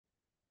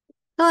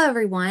Hello,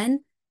 everyone.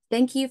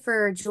 Thank you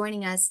for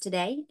joining us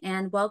today,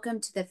 and welcome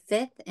to the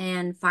fifth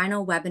and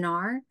final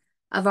webinar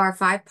of our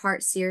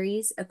five-part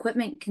series,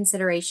 Equipment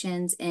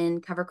Considerations in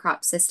Cover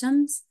Crop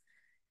Systems.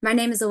 My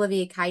name is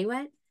Olivia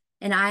Cayuet,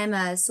 and I am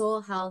a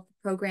Soil Health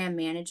Program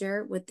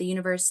Manager with the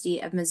University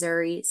of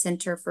Missouri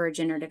Center for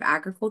Regenerative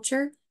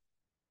Agriculture.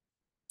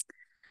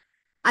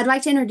 I'd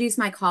like to introduce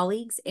my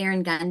colleagues,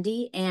 Aaron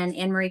Gundy and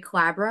Anne-Marie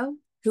Calabro,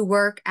 who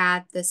work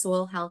at the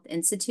Soil Health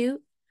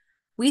Institute.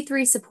 We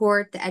three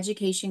support the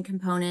education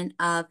component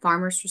of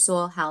Farmers for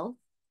Soil Health.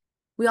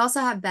 We also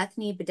have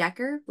Bethany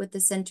Bedecker with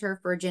the Center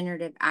for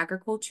Regenerative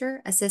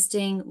Agriculture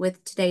assisting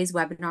with today's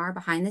webinar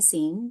behind the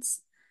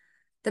scenes.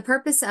 The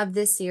purpose of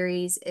this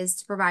series is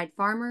to provide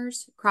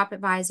farmers, crop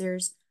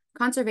advisors,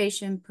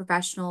 conservation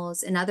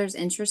professionals, and others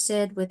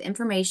interested with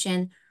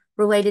information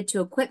related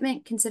to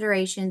equipment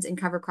considerations and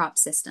cover crop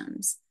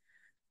systems.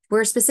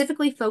 We're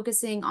specifically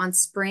focusing on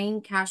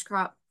spring cash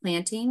crop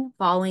planting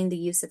following the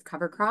use of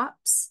cover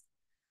crops.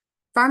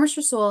 Farmers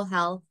for Soil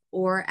Health,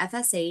 or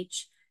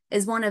FSH,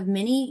 is one of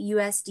many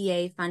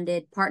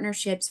USDA-funded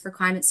Partnerships for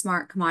Climate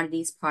Smart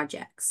Commodities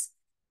projects.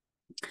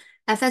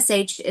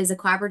 FSH is a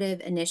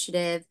collaborative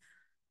initiative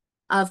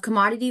of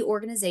commodity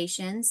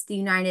organizations, the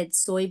United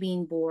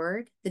Soybean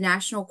Board, the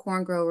National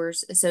Corn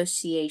Growers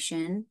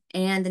Association,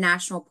 and the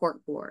National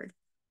Pork Board,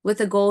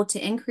 with a goal to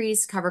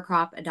increase cover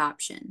crop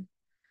adoption.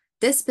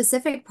 This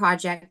specific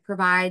project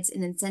provides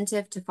an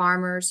incentive to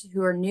farmers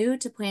who are new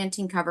to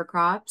planting cover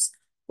crops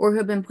or who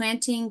have been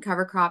planting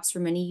cover crops for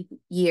many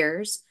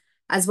years,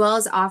 as well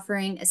as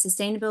offering a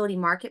sustainability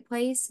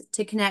marketplace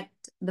to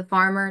connect the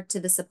farmer to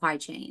the supply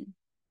chain.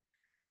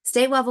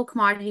 State-level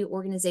commodity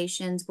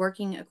organizations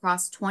working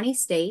across 20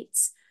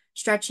 states,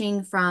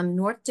 stretching from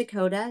North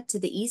Dakota to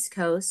the East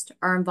Coast,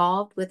 are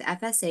involved with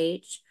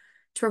FSH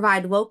to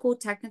provide local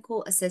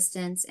technical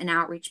assistance and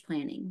outreach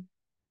planning.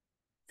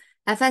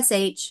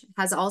 FSH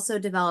has also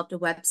developed a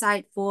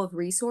website full of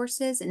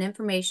resources and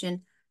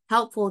information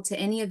helpful to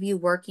any of you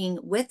working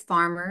with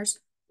farmers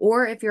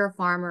or if you're a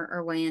farmer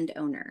or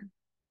landowner.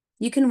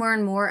 You can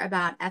learn more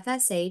about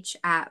FSH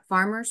at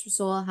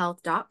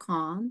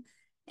farmersforsoilhealth.com,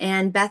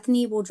 and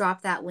Bethany will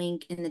drop that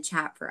link in the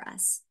chat for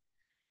us.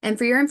 And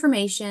for your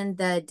information,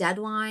 the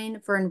deadline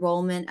for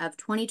enrollment of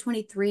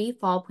 2023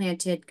 fall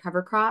planted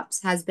cover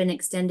crops has been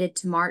extended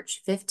to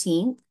March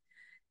 15th.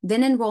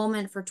 Then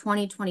enrollment for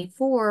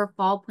 2024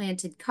 fall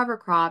planted cover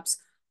crops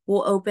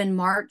will open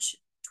March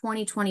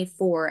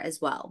 2024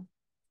 as well.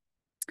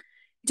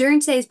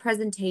 During today's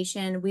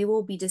presentation, we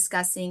will be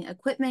discussing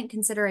equipment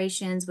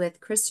considerations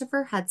with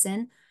Christopher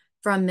Hudson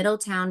from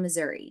Middletown,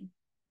 Missouri.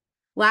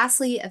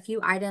 Lastly, a few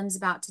items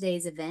about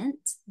today's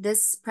event.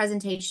 This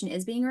presentation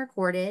is being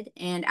recorded,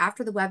 and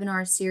after the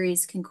webinar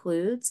series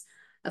concludes,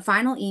 a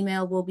final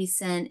email will be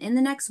sent in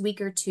the next week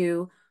or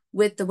two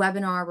with the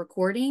webinar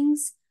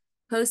recordings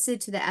posted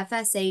to the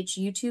FSH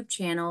YouTube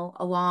channel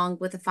along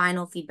with a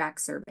final feedback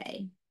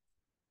survey.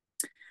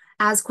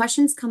 As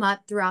questions come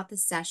up throughout the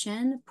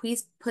session,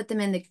 please put them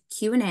in the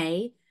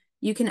Q&A.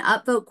 You can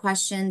upvote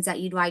questions that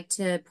you'd like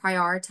to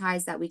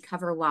prioritize that we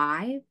cover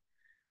live.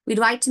 We'd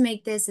like to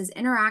make this as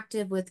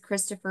interactive with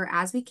Christopher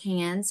as we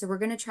can, so we're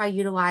going to try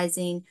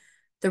utilizing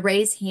the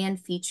raise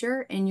hand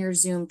feature in your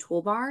Zoom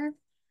toolbar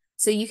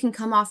so you can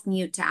come off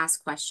mute to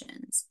ask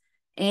questions.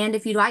 And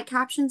if you'd like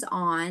captions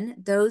on,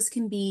 those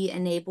can be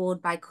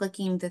enabled by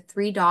clicking the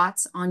three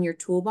dots on your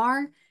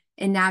toolbar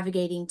and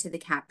navigating to the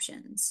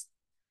captions.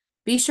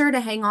 Be sure to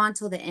hang on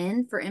till the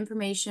end for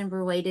information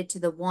related to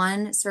the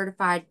One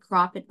Certified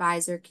Crop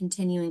Advisor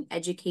Continuing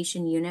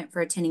Education Unit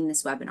for attending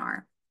this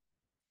webinar.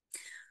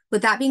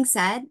 With that being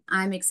said,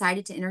 I'm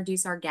excited to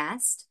introduce our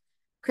guest.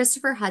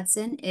 Christopher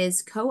Hudson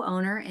is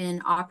co-owner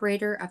and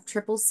operator of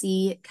Triple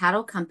C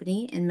Cattle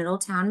Company in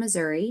Middletown,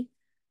 Missouri.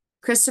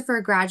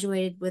 Christopher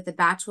graduated with a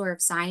Bachelor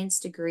of Science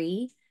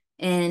degree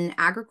in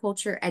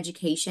agriculture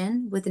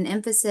education with an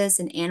emphasis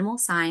in animal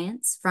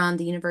science from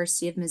the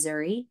University of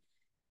Missouri.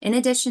 In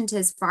addition to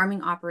his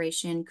farming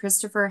operation,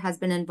 Christopher has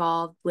been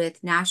involved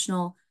with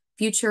National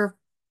Future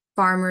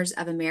Farmers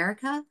of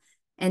America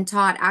and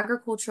taught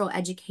agricultural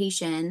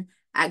education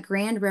at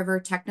Grand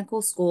River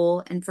Technical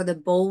School and for the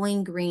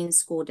Bowling Green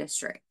School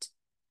District.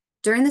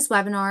 During this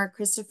webinar,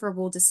 Christopher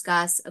will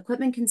discuss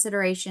equipment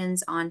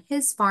considerations on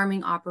his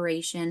farming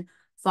operation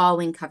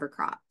following cover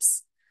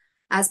crops.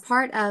 As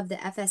part of the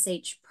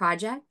FSH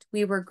project,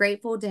 we were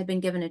grateful to have been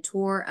given a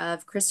tour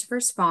of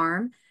Christopher's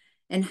farm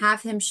and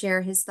have him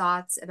share his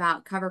thoughts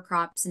about cover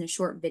crops in a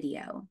short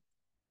video.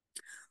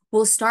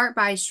 We'll start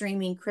by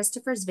streaming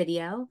Christopher's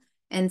video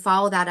and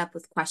follow that up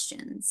with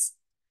questions.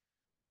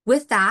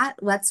 With that,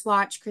 let's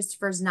watch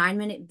Christopher's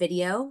 9-minute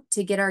video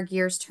to get our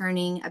gears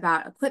turning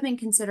about equipment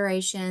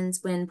considerations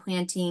when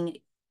planting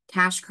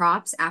cash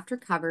crops after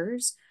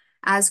covers.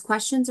 As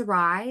questions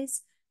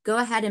arise, go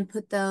ahead and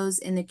put those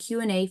in the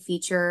Q&A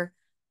feature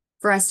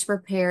for us to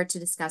prepare to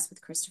discuss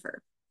with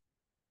Christopher.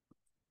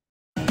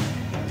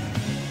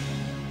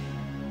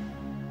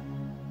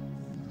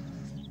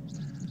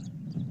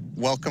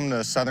 Welcome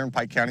to Southern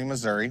Pike County,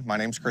 Missouri. My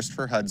name's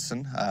Christopher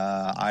Hudson.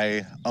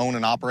 I own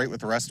and operate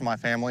with the rest of my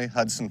family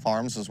Hudson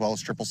Farms as well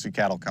as Triple C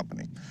Cattle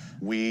Company.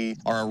 We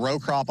are a row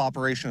crop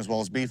operation as well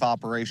as beef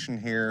operation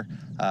here.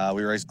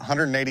 We raise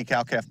 180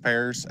 cow-calf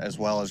pairs as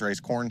well as raise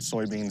corn,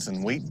 soybeans,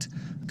 and wheat.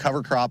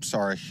 Cover crops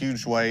are a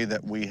huge way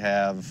that we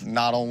have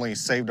not only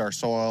saved our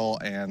soil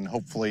and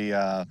hopefully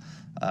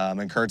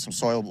encourage some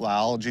soil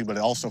biology, but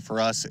also for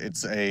us,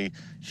 it's a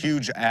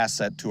huge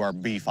asset to our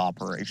beef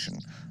operation.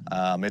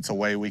 It's a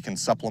way we can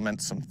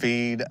supplement some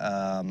feed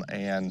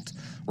and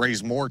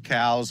raise more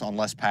cows on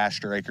less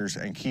pasture acres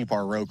and keep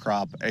our row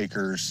crop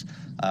acres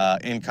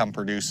income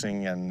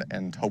producing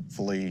and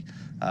hopefully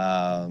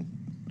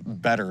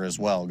better as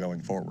well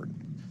going forward.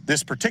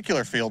 This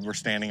particular field we're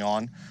standing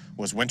on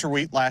was winter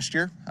wheat last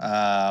year.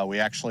 We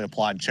actually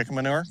applied chicken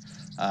manure.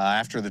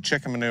 After the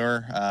chicken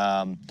manure,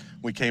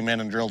 we came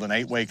in and drilled an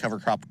 8-way cover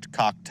crop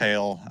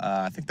cocktail.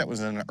 I think that was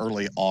in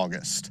early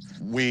August.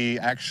 We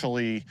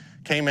actually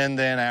came in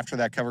then after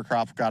that cover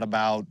crop got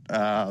about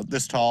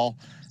this tall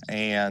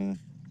and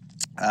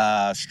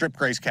strip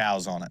grazed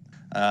cows on it.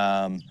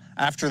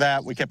 After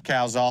that, we kept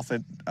cows off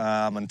it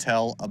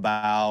until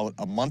about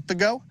a month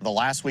ago. The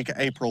last week of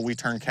April, we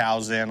turned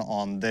cows in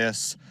on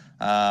this,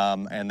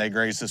 and they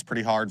grazed this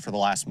pretty hard for the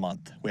last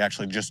month. We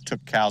actually just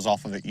took cows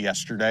off of it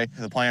yesterday.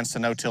 The plan's to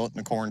no-till it in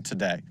the corn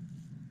today.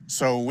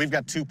 So we've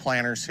got 2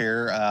 planters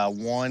here.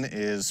 One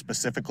is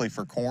specifically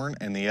for corn,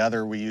 and the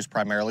other we use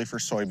primarily for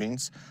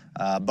soybeans.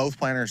 Both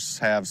planters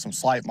have some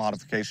slight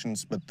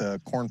modifications, but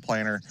the corn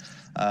planter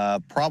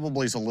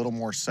probably is a little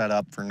more set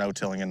up for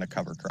no-tilling into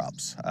cover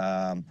crops.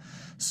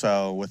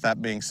 So with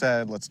that being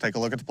said, let's take a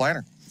look at the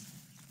planter.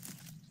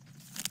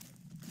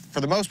 For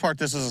the most part,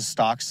 this is a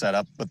stock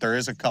setup, but there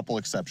is a couple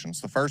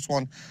exceptions. The first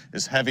one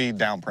is heavy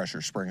down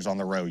pressure springs on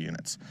the row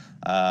units.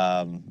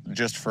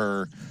 Just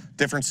for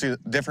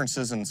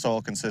differences in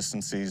soil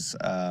consistencies,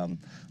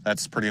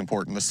 that's pretty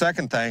important. The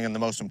second thing, and the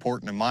most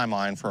important in my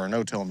mind for our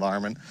no-till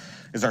environment,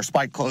 is our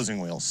spike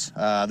closing wheels.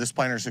 This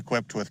planter is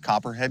equipped with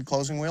copperhead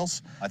closing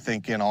wheels. I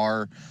think in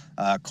our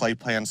clay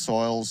pan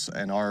soils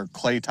and our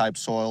clay type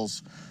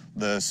soils,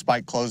 the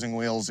spike closing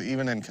wheels,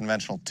 even in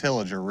conventional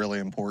tillage, are really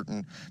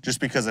important just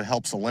because it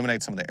helps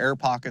eliminate some of the air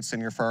pockets in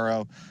your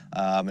furrow.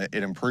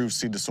 It improves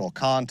seed to soil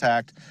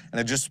contact,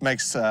 and it just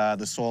makes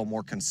the soil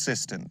more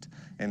consistent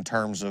in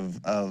terms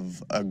of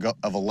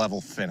a level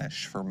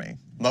finish for me.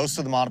 Most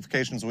of the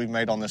modifications we've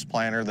made on this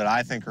planter that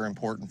I think are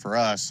important for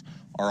us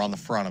are on the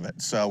front of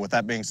it. So with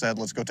that being said,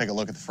 let's go take a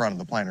look at the front of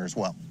the planter as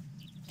well.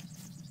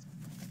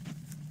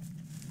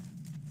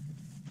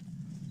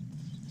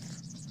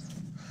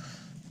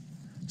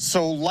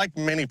 So like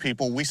many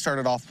people, we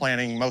started off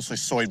planting mostly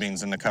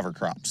soybeans in the cover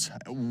crops.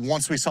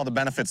 Once we saw the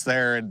benefits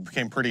there, it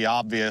became pretty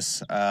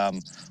obvious.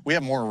 We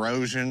have more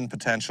erosion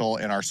potential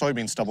in our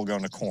soybean stubble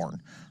going to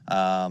corn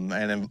and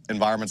in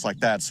environments like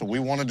that. So we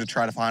wanted to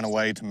try to find a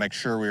way to make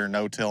sure we were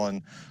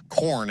no-tilling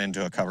corn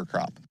into a cover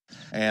crop.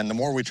 And the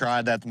more we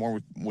tried that, the more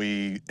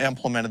we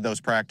implemented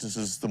those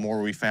practices, the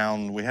more we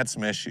found we had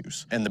some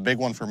issues. And the big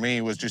one for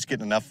me was just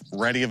getting enough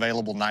ready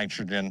available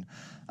nitrogen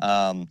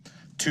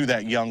to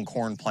that young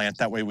corn plant.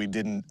 That way we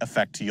didn't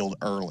affect yield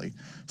early.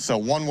 So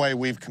one way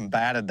we've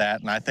combated that,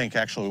 and I think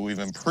actually we've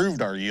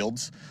improved our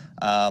yields,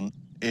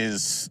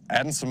 is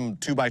adding some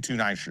 2x2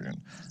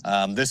 nitrogen.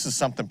 This is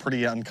something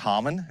pretty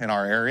uncommon in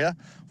our area.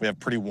 We have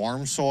pretty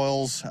warm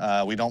soils.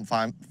 We don't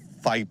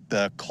fight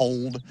the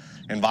cold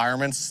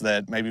environments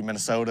that maybe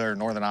Minnesota or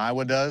northern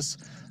Iowa does.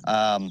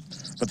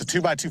 But the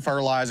 2x2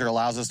 fertilizer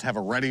allows us to have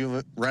a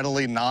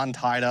readily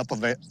non-tied up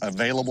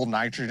available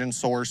nitrogen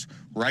source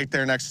right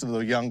there next to the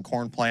young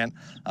corn plant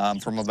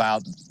from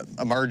about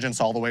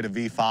emergence all the way to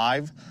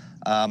V5.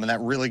 And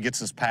that really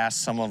gets us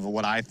past some of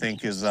what I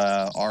think is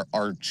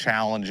our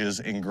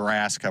challenges in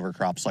grass cover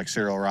crops like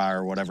cereal rye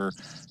or whatever,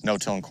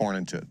 no-tilling corn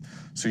into it.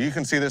 So you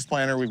can see this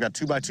planter, we've got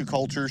 2x2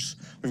 cultures.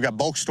 We've got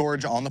bulk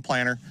storage on the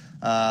planter.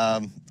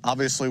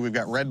 Obviously, we've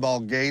got red ball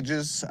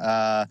gauges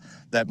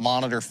that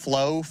monitor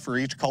flow for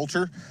each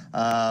culture.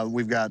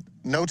 We've got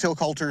no-till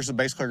cultures that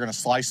basically are going to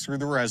slice through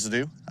the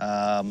residue.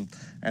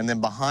 And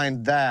then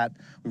behind that,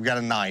 we've got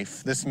a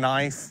knife. This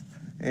knife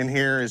in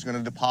here is going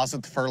to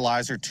deposit the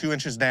fertilizer 2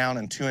 inches down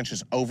and 2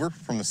 inches over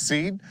from the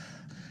seed.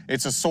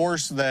 It's a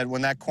source that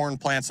when that corn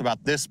plant's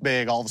about this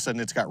big, all of a sudden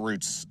it's got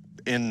roots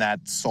in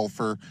that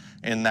sulfur,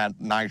 in that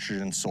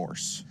nitrogen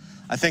source.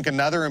 I think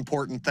another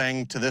important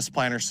thing to this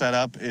planter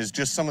setup is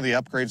just some of the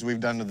upgrades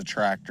we've done to the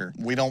tractor.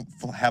 We don't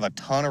have a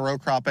ton of row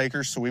crop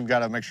acres, so we've got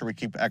to make sure we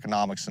keep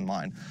economics in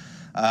mind.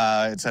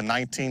 It's a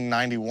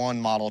 1991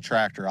 model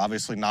tractor,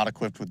 obviously not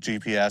equipped with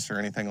GPS or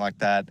anything like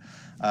that.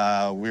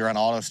 We run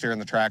auto steer in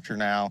the tractor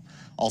now.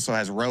 Also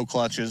has row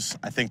clutches.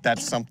 I think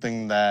that's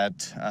something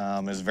that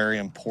is very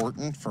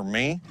important for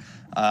me,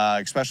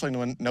 especially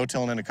when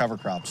no-tilling into cover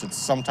crops. It's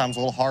sometimes a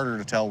little harder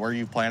to tell where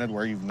you've planted,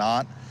 where you've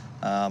not.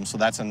 So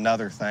that's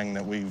another thing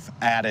that we've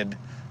added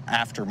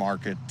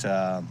aftermarket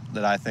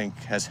that I think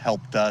has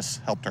helped us,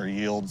 helped our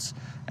yields,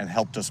 and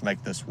helped us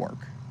make this work.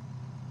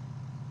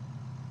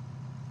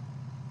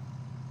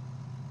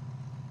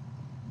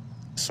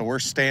 So we're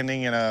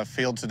standing in a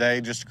field today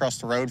just across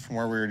the road from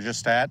where we were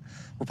just at.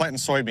 We're planting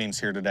soybeans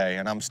here today,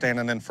 and I'm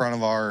standing in front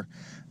of our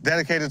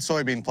dedicated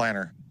soybean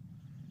planter.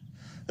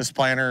 This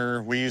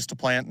planter we use to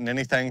plant in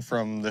anything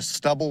from the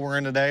stubble we're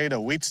in today to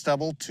wheat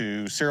stubble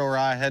to cereal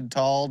rye head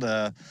tall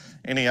to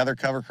any other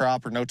cover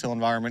crop or no-till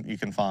environment you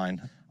can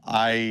find.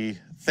 I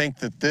think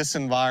that this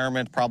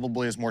environment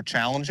probably is more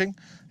challenging.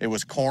 It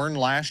was corn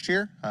last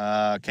year,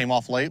 came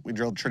off late. We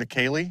drilled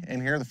triticale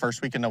in here the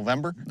first week in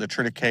November. The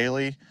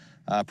triticale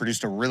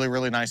produced a really,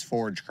 really nice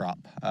forage crop.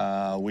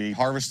 We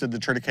harvested the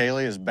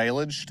triticale as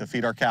baleage to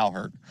feed our cow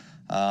herd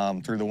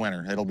through the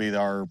winter. It'll be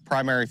our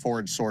primary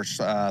forage source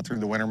through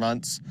the winter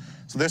months.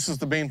 So this is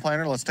the bean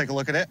planter. Let's take a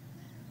look at it.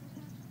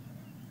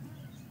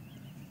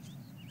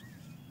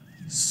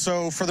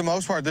 So for the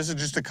most part, this is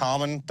just a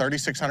common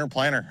 3600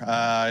 planter.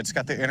 It's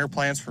got the inner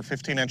plants for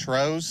 15-inch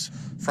rows.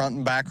 Front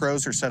and back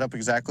rows are set up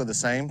exactly the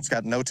same. It's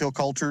got no-till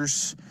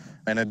coulters,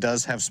 and it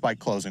does have spike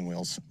closing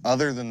wheels.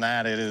 Other than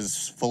that, it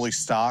is fully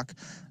stock.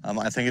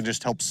 I think it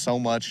just helps so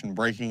much in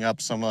breaking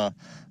up some of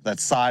that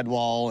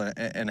sidewall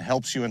and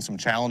helps you in some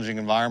challenging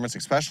environments,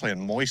 especially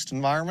in moist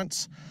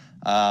environments.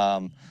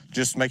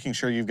 Just making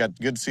sure you've got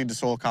good seed to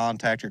soil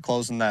contact, you're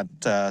closing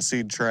that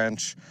seed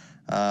trench.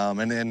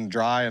 And in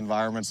dry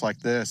environments like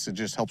this, it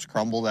just helps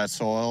crumble that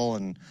soil.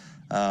 And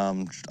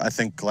I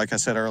think, like I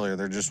said earlier,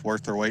 they're just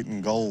worth their weight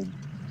in gold.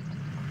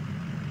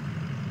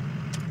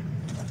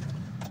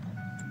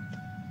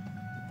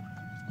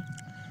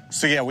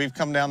 So yeah, we've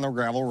come down the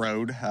gravel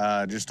road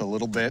just a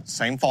little bit.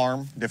 Same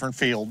farm, different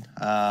field.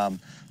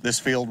 This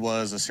field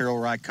was a cereal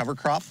rye cover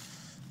crop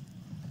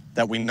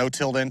that we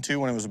no-tilled into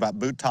when it was about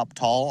boot top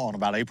tall on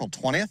about April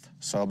 20th.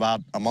 So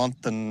about a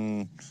month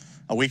and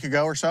a week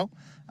ago or so.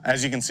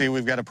 As you can see,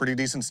 we've got a pretty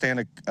decent stand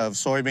of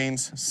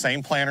soybeans.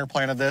 Same planter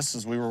planted this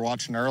as we were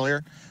watching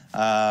earlier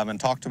and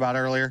talked about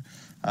earlier.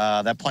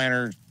 That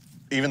planter,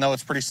 even though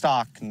it's pretty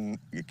stock,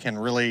 can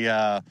really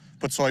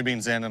put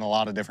soybeans in a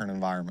lot of different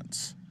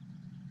environments.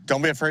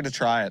 Don't be afraid to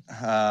try it.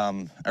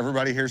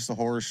 Everybody hears the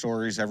horror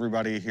stories.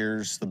 Everybody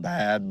hears the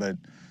bad, but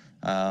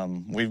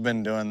we've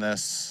been doing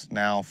this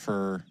now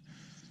for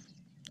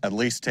at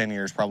least 10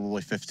 years,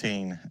 probably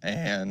 15.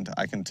 And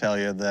I can tell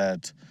you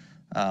that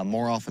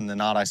more often than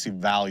not, I see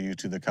value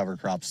to the cover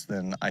crops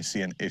than I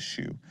see an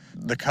issue.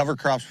 The cover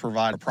crops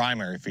provide a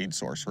primary feed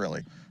source,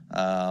 really.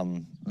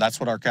 That's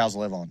what our cows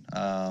live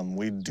on.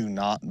 We do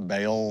not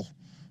bale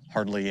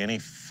hardly any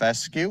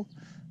fescue.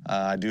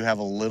 I do have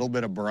a little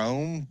bit of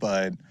brome,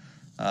 but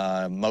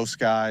most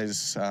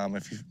guys,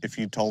 if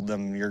you told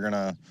them you're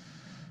gonna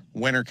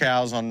winter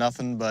cows on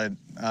nothing but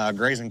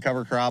grazing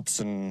cover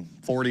crops and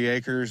 40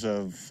 acres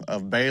of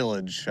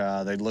baleage,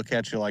 they'd look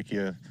at you like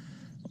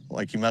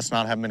you must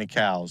not have many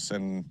cows.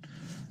 And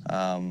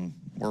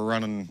we're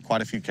running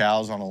quite a few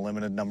cows on a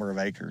limited number of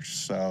acres.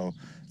 So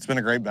it's been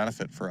a great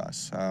benefit for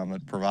us.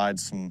 It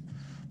provides some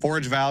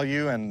forage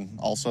value and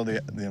also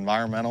the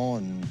environmental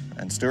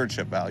and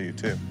stewardship value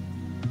too.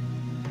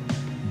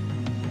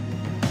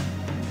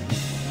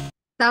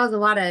 That was a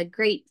lot of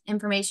great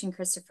information,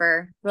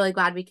 Christopher. Really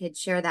glad we could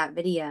share that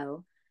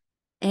video.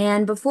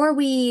 And before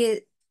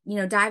we,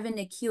 dive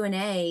into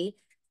Q&A,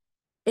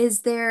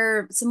 is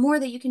there some more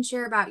that you can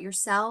share about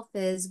yourself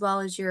as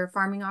well as your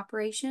farming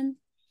operation?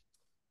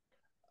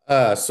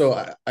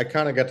 So I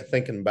kind of got to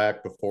thinking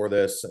back before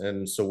this,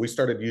 and so we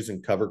started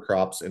using cover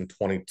crops in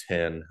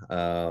 2010,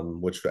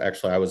 which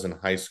actually I was in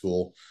high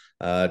school.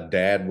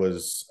 Dad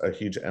was a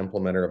huge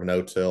implementer of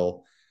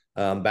no-till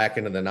back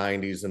into the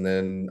 90s, and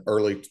then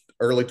early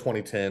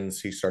 2010s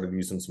he started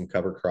using some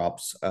cover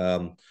crops.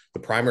 The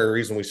primary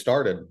reason we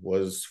started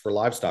was for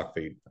livestock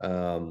feed,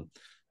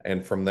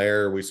 and from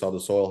there we saw the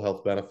soil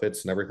health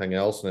benefits and everything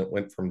else, and it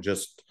went from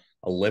just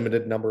a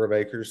limited number of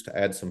acres to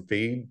add some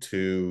feed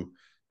to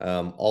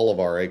all of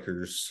our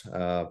acres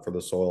for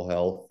the soil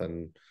health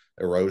and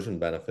erosion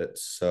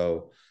benefits.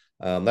 So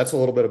that's a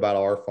little bit about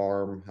our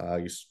farm.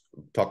 You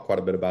talked quite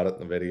a bit about it in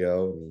the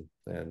video,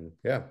 and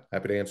yeah,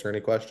 happy to answer any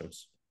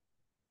questions.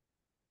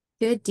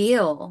 Good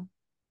deal.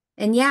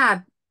 And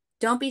yeah,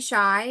 don't be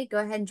shy. Go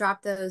ahead and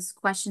drop those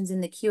questions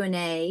in the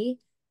Q&A.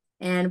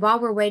 And while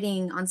we're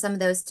waiting on some of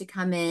those to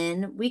come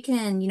in, we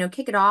can,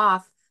 kick it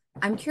off.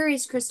 I'm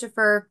curious,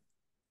 Christopher,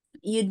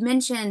 you'd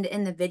mentioned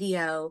in the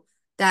video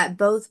that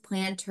both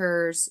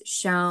planters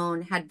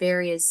shown had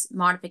various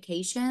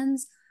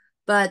modifications,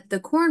 but the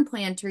corn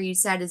planter you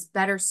said is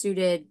better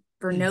suited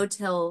for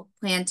no-till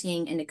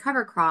planting into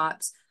cover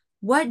crops.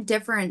 What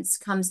difference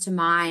comes to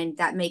mind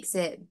that makes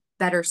it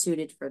better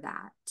suited for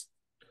that?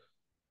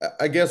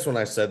 I guess when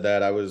I said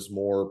that, I was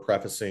more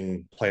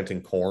prefacing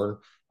planting corn.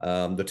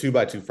 The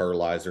 2x2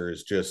 fertilizer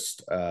is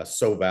just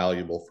so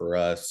valuable for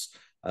us.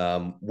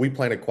 We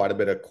planted quite a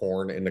bit of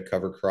corn into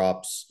cover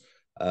crops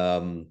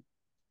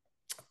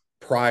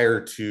prior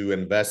to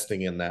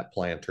investing in that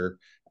planter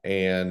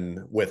and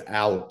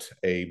without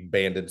a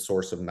banded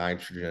source of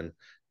nitrogen,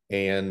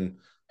 and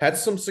had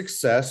some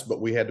success,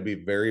 but we had to be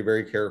very,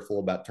 very careful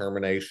about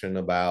termination,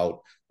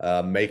 about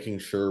making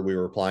sure we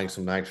were applying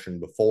some nitrogen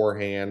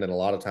beforehand. And a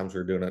lot of times we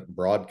were doing it in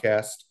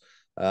broadcast.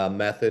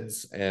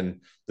 methods,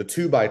 and the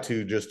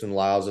 2x2 just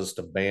allows us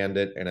to band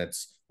it, and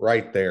it's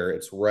right there.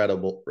 It's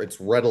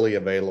readily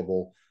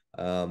available,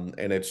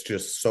 and it's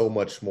just so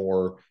much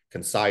more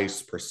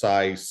concise,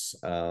 precise.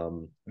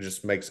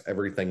 Just makes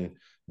everything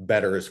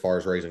better as far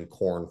as raising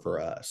corn for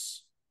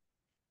us.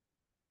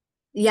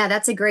 Yeah,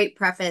 that's a great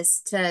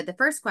preface to the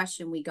first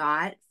question we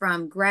got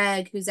from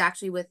Greg, who's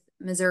actually with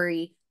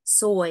Missouri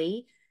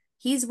Soy.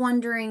 He's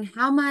wondering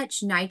how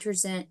much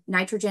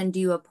nitrogen do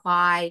you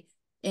apply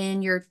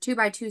in your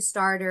 2x2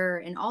 starter,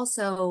 and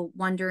also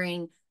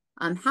wondering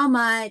how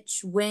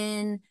much,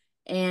 when,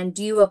 and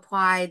do you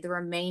apply the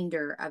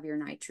remainder of your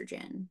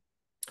nitrogen?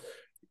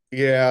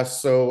 Yeah,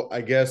 so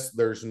I guess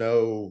there's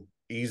no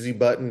easy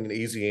button,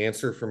 easy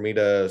answer for me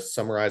to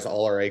summarize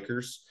all our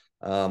acres.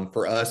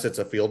 For us, it's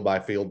a field by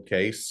field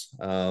case.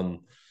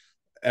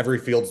 Every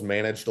field's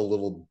managed a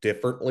little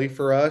differently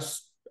for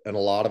us, and a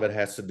lot of it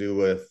has to do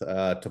with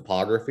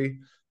topography.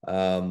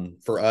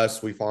 For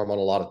us, we farm on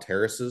a lot of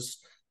terraces,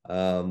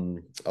 a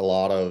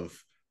lot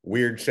of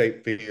weird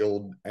shaped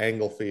field,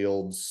 angle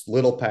fields,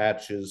 little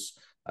patches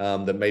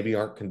that maybe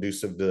aren't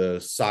conducive to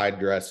side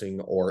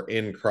dressing or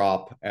in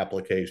crop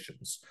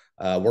applications.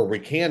 Where we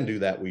can do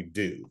that, we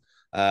do.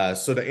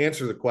 So to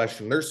answer the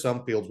question, there's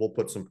some fields we'll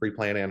put some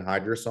pre-plant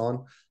anhydrous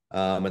on,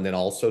 and then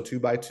also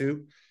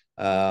 2x2,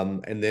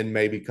 and then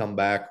maybe come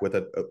back with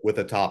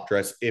a top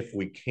dress if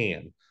we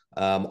can.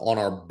 On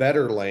our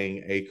better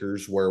laying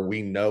acres where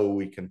we know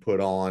we can put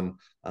on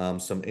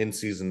some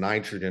in-season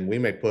nitrogen, we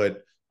may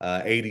put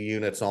 80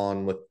 units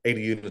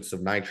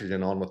of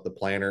nitrogen on with the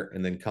planter,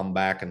 and then come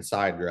back and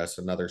side dress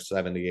another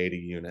 70, 80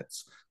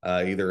 units,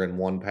 either in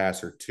one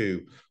pass or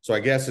two. So I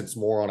guess it's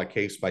more on a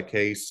case by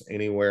case,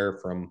 anywhere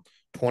from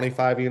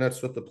 25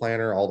 units with the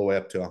planter all the way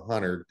up to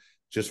 100.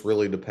 Just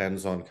really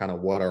depends on kind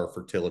of what our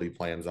fertility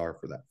plans are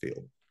for that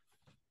field.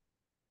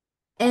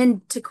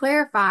 And to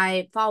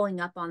clarify,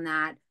 following up on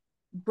that,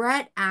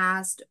 Brett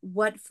asked,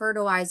 what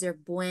fertilizer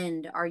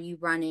blend are you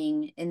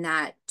running in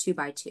that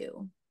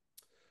 2x2?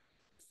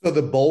 So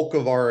the bulk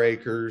of our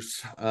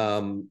acres,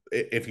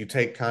 if you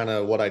take kind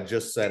of what I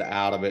just said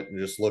out of it and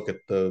just look at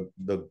the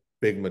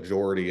big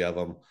majority of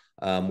them,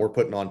 we're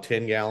putting on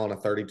 10 gallon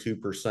of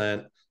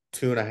 32%,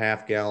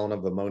 2.5 gallon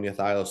of ammonia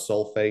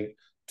thiosulfate,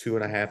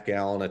 2.5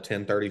 gallon of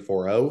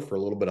 1034O for a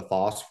little bit of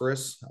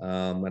phosphorus.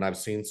 And I've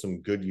seen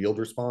some good yield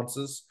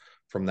responses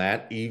from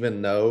that,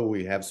 even though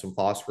we have some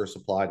phosphorus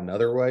applied in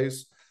other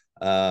ways.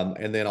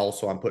 And then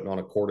also I'm putting on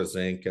a quart of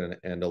zinc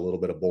and a little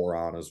bit of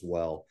boron as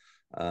well.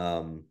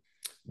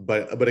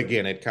 But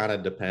again, it kind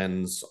of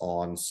depends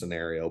on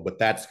scenario, but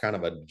that's kind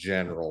of a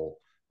general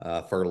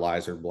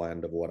fertilizer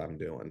blend of what I'm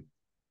doing.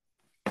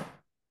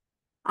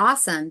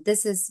 Awesome.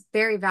 This is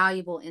very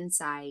valuable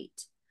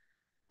insight.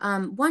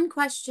 One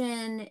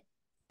question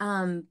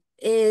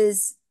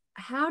is,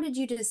 how did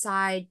you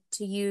decide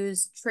to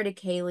use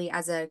triticale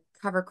as a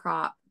cover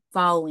crop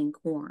following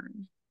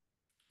corn?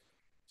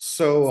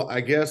 So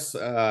I guess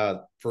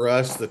for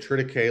us, the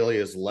triticale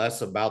is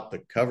less about the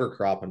cover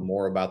crop and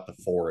more about the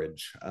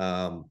forage.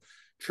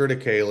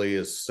 Triticale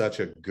is such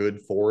a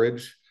good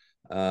forage.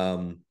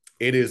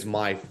 It is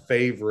my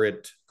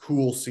favorite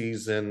cool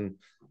season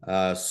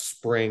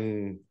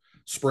spring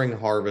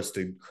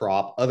harvested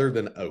crop other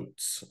than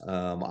oats.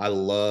 I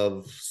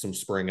love some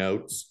spring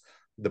oats.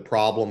 The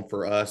problem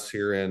for us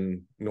here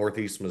in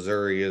Northeast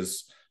Missouri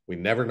is we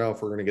never know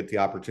if we're going to get the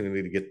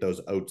opportunity to get those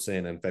oats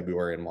in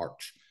February and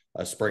March.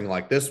 A spring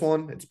like this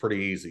one, it's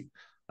pretty easy.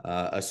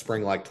 A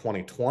spring like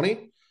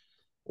 2020,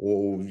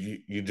 well,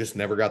 you just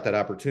never got that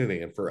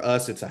opportunity. And for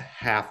us, it's a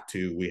have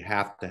to. We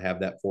have to have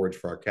that forage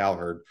for our cow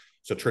herd.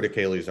 So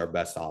triticale is our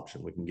best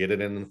option. We can get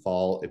it in the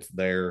fall. It's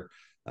there.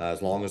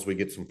 As long as we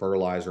get some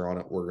fertilizer on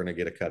it, we're going to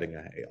get a cutting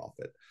of hay off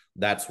it.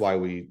 That's why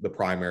the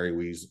primary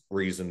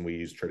reason we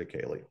use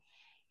triticale.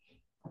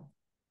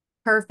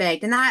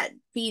 Perfect. And that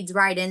feeds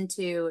right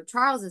into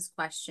Charles's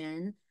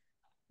question.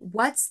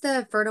 What's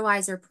the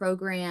fertilizer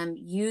program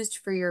used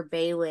for your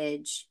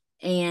baleage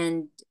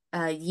and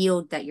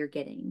yield that you're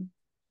getting?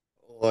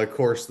 Well, of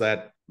course,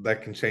 that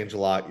can change a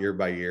lot year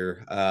by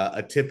year.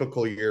 A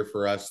typical year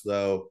for us,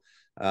 though,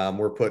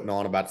 we're putting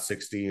on about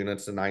 60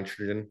 units of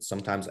nitrogen,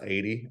 sometimes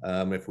 80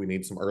 if we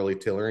need some early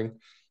tillering.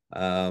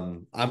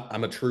 I'm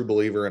a true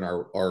believer in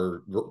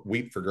our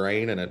wheat for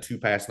grain and a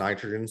 2-pass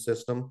nitrogen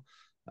system.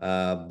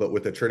 But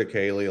with the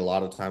triticale, a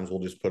lot of times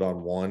we'll just put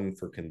on one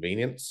for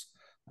convenience.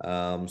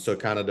 So it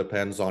kind of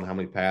depends on how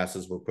many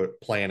passes we're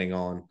planning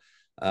on.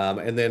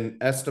 And then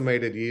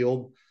estimated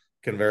yield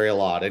can vary a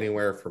lot,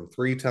 anywhere from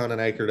 3 ton an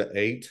acre to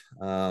 8.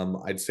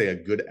 I'd say a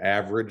good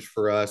average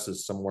for us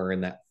is somewhere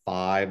in that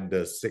 5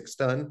 to 6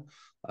 ton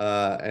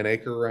an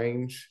acre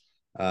range.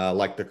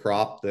 Like the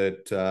crop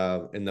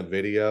that in the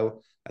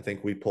video, I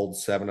think we pulled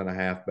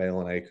 7.5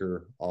 bale an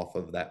acre off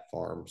of that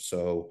farm.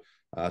 So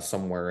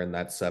somewhere in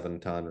that 7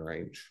 ton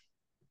range.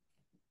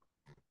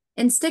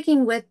 And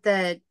sticking with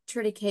the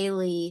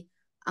triticale,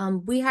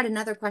 we had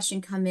another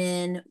question come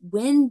in.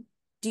 When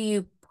do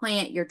you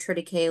plant your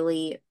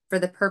triticale for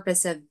the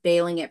purpose of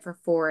baling it for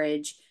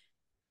forage?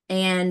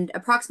 And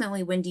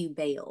approximately when do you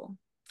bale?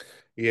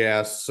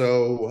 Yeah,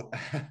 so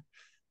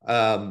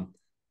um,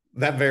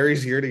 that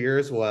varies year to year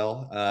as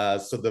well.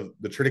 So the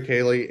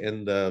triticale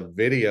in the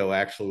video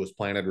actually was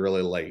planted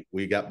really late.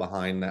 We got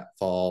behind that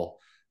fall,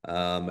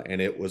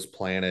 and it was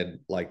planted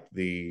like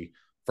the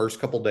first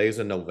couple days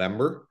in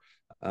November,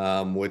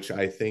 which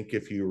I think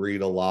if you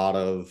read a lot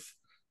of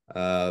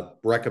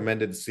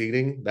recommended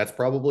seeding, that's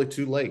probably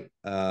too late.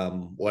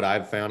 What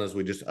I've found is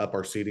we just up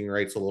our seeding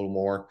rates a little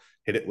more,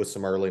 hit it with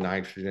some early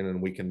nitrogen,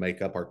 and we can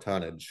make up our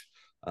tonnage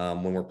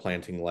when we're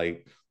planting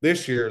late.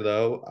 This year,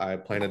 though, I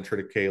planted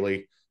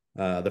triticale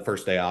the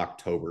first day of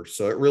October.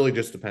 So it really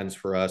just depends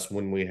for us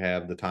when we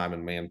have the time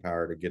and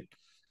manpower to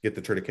get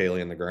the triticale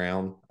in the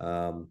ground.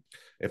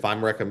 If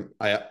I'm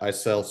I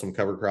sell some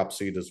cover crop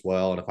seed as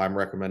well, and if I'm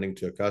recommending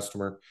to a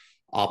customer,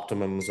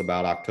 optimum's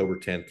about October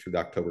 10th through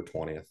October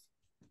 20th.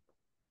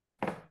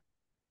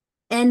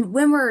 And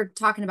when we're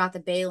talking about the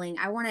baling,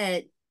 I want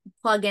to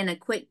plug in a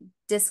quick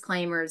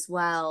disclaimer as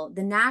well.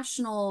 The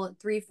National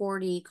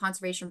 340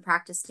 Conservation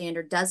Practice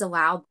Standard does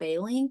allow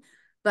baling,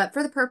 but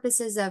for the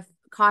purposes of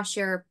cost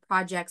share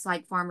projects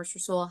like Farmers for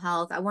Soil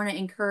Health, I want to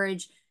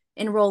encourage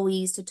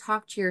enrollees to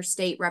talk to your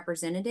state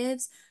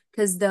representatives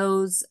because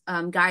those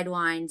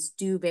guidelines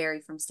do vary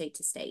from state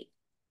to state.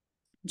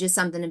 Just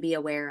something to be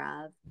aware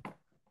of.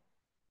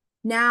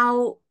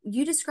 Now,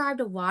 you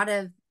described a lot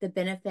of the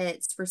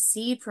benefits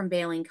received from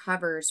baling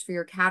covers for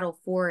your cattle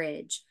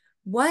forage.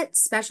 What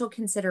special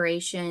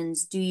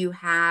considerations do you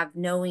have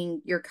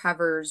knowing your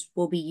covers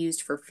will be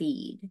used for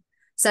feed,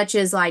 such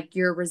as like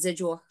your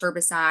residual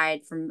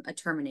herbicide from a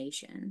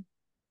termination?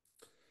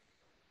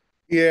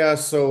 Yeah,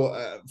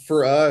 so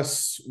for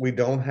us, we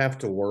don't have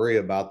to worry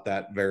about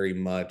that very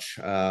much.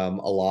 A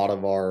lot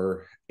of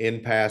our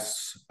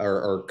impasse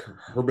or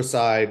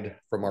herbicide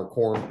from our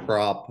corn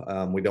crop,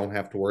 we don't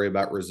have to worry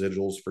about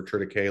residuals for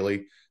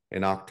triticale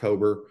in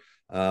October.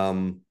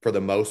 For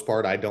the most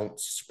part, I don't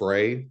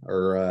spray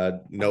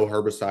or no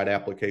herbicide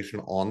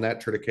application on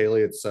that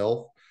triticale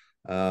itself.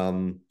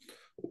 Um,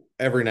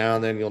 every now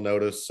and then you'll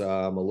notice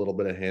a little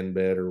bit of hen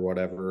bit or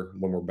whatever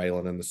when we're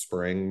baling in the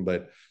spring,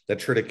 but that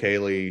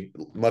triticale,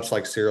 much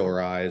like cereal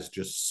rye, is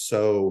just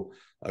so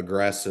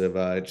aggressive.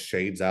 It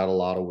shades out a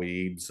lot of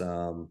weeds.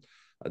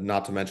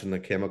 Not to mention the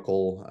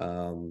chemical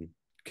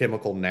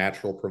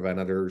natural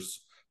preventers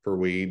for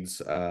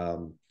weeds.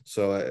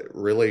 So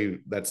really,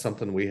 that's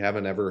something we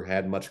haven't ever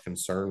had much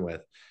concern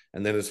with.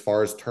 And then as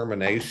far as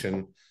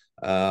termination,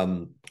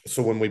 so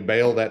when we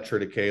bale that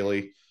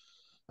triticale,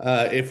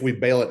 if we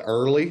bale it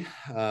early,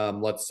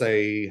 let's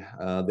say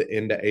the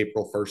end of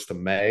April, 1st of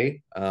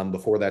May,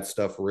 before that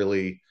stuff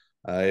really,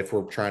 if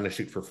we're trying to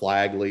shoot for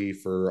flag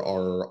leaf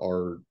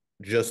or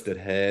just at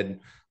head,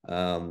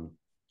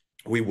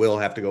 we will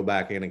have to go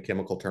back in and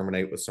chemical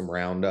terminate with some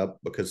Roundup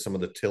because some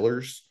of the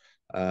tillers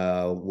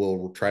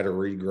will try to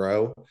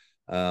regrow.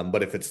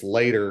 But if it's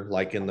later,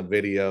 like in the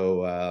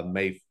video,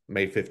 May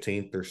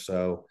 15th or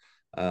so,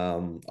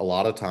 a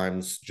lot of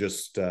times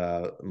just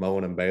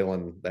mowing and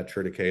baling that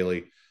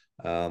triticale,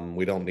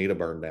 we don't need a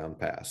burn down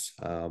pass.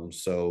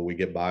 So we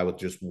get by with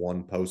just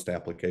one post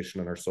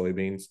application in our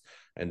soybeans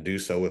and do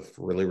so with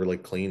really, really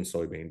clean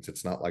soybeans.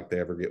 It's not like they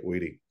ever get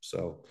weedy.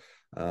 So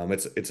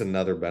it's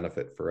another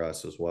benefit for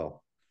us as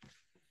well.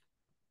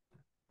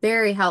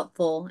 Very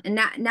helpful. And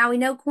now we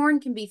know corn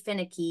can be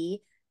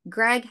finicky.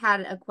 Greg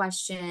had a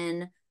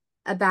question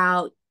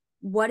about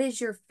what is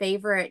your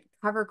favorite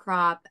cover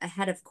crop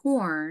ahead of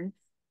corn,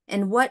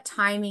 and what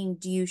timing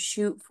do you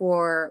shoot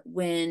for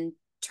when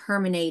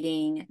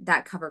terminating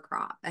that cover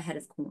crop ahead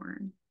of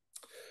corn?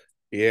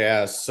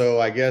 Yeah,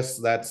 so I guess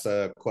that's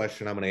a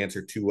question I'm going to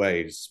answer two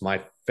ways.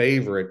 My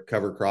favorite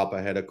cover crop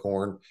ahead of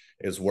corn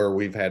is where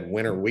we've had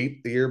winter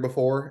wheat the year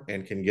before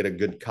and can get a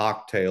good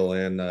cocktail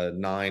in a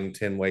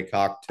 9-10 way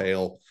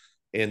cocktail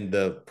in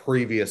the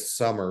previous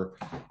summer,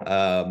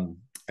 and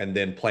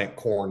then plant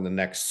corn the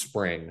next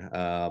spring,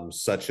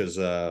 such as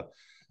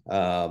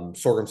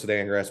sorghum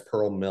sudan grass,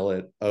 pearl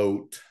millet,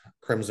 oat,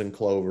 crimson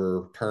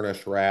clover,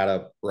 Turnish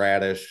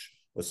radish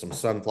with some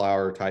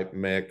sunflower type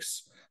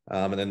mix,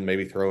 and then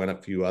maybe throw in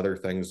a few other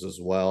things as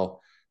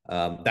well.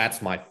 That's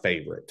my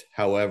favorite.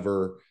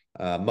 However,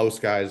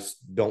 most guys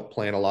don't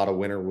plant a lot of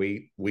winter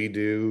wheat. We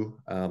do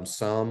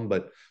some,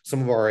 but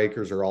some of our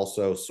acres are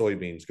also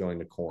soybeans going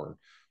to corn.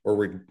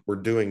 Where we're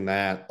doing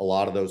that, a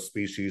lot of those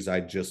species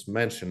I just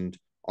mentioned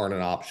aren't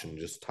an option,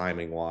 just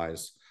timing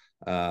wise.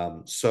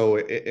 So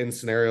in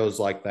scenarios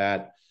like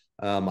that,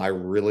 I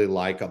really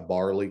like a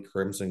barley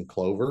crimson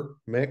clover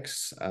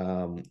mix.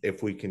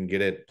 If we can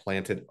get it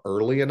planted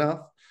early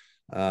enough,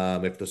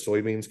 if the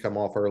soybeans come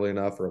off early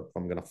enough, or if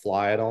I'm going to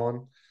fly it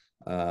on.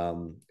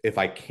 If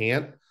I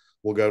can't,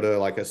 we'll go to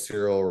like a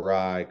cereal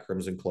rye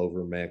crimson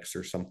clover mix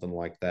or something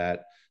like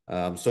that.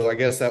 So I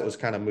guess that was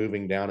kind of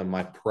moving down in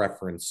my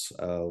preference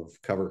of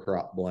cover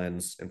crop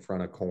blends in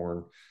front of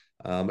corn.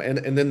 And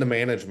then the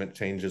management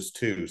changes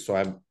too. So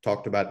I've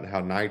talked about how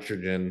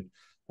nitrogen,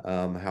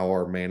 how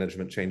our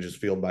management changes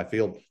field by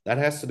field. That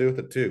has to do with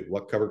it too,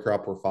 what cover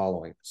crop we're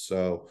following.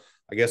 So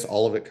I guess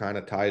all of it kind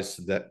of ties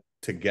to that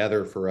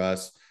together for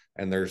us,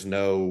 and there's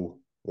no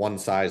one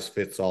size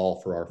fits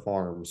all for our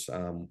farms.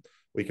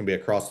 We can be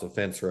across the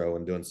fence row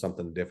and doing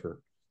something different.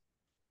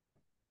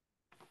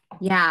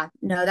 Yeah,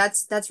 no,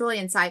 that's really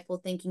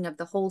insightful thinking of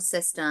the whole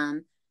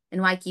system.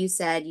 And like you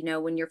said,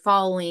 when you're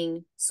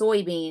following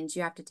soybeans,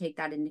 you have to take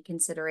that into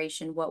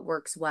consideration, what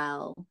works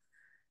well.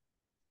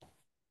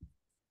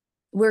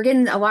 We're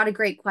getting a lot of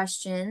great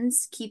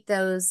questions. Keep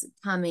those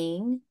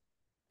coming.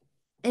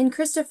 And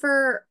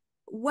Christopher,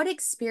 what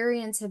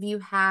experience have you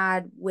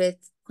had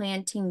with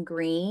planting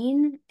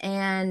green,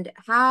 and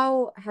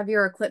how have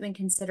your equipment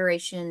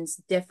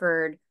considerations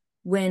differed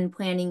when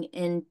planting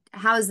in,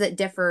 how has that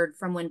differed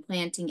from when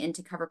planting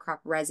into cover crop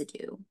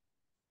residue?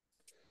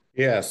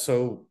 Yeah,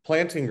 so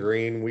planting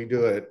green, we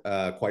do it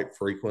quite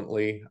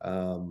frequently.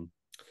 I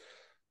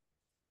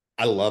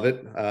love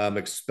it,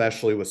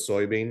 especially with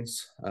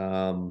soybeans.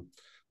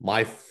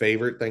 My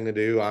favorite thing to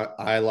do,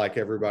 I, like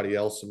everybody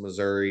else in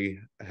Missouri,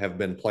 have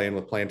been playing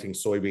with planting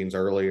soybeans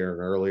earlier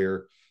and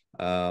earlier.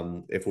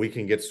 If we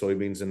can get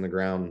soybeans in the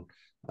ground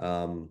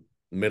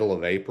middle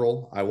of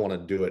April, I want to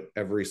do it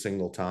every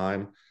single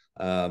time.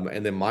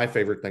 And then my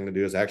favorite thing to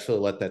do is actually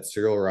let that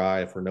cereal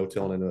rye, if we're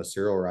no-tilling into a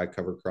cereal rye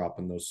cover crop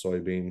in those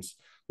soybeans,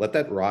 let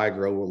that rye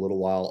grow a little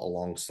while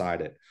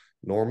alongside it.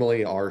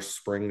 Normally, our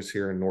springs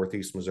here in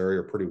Northeast Missouri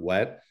are pretty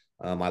wet.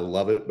 I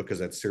love it because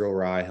that cereal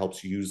rye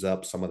helps use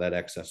up some of that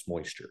excess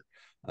moisture.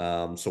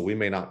 So we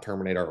may not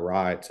terminate our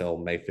rye till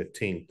May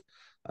 15th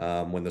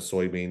when the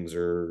soybeans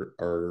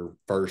are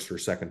first or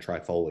second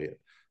trifoliate.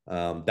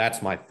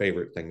 That's my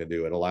favorite thing to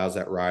do. It allows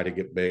that rye to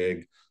get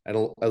big,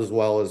 and as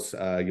well as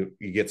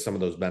you get some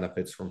of those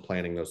benefits from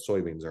planting those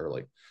soybeans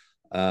early.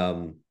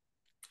 Um,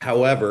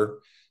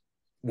 However,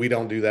 we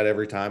don't do that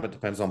every time. It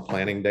depends on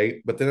planting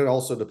date, but then it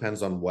also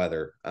depends on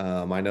weather.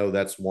 I know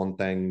that's one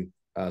thing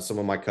some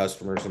of my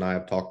customers and I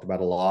have talked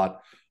about a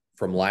lot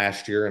from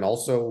last year, and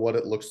also what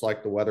it looks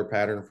like the weather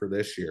pattern for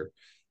this year.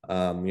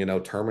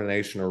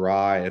 Termination of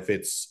rye, if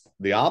it's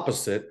the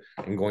opposite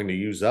and going to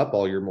use up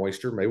all your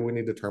moisture, maybe we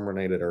need to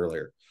terminate it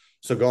earlier.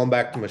 So going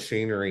back to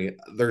machinery,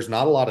 there's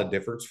not a lot of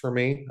difference for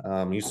me.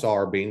 You saw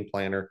our bean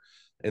planter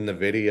in the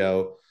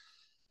video.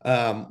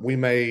 We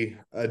may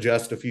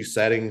adjust a few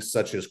settings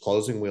such as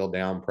closing wheel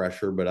down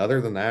pressure, but other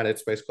than that,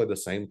 it's basically the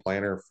same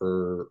planner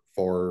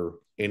for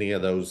any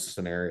of those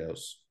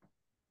scenarios.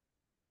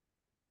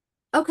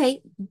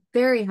 Okay,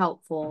 very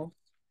helpful.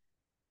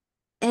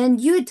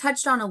 And you had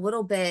touched on a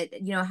little bit,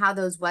 how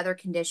those weather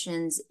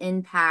conditions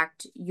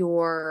impact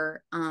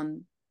your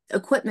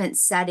equipment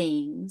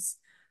settings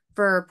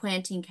for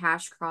planting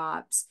cash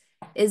crops.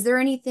 Is there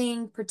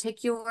anything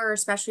particular,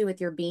 especially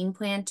with your bean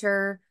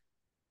planter,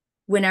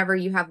 whenever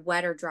you have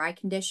wet or dry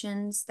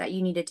conditions that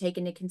you need to take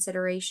into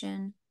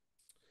consideration?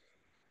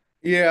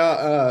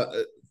 Yeah,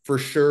 for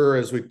sure.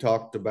 As we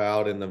talked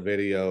about in the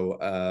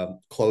video,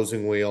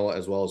 closing wheel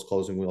as well as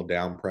closing wheel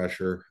down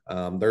pressure.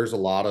 There's a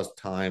lot of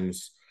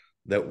times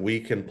that we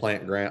can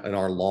plant ground in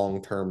our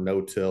long-term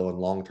no-till and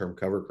long-term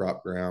cover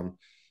crop ground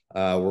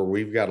where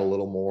we've got a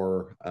little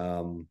more.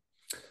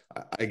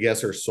 I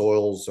guess our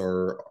soil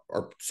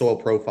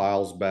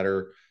profiles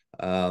better,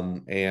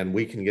 and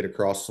we can get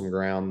across some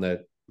ground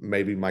that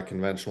maybe my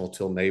conventional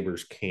till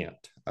neighbors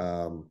can't.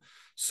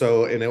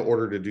 So in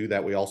order to do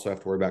that, we also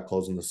have to worry about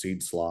closing the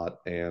seed slot,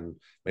 and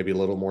maybe a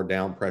little more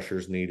down pressure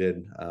is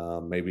needed.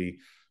 Maybe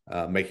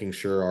making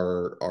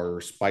sure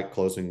our spike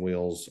closing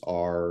wheels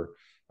are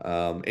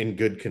in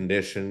good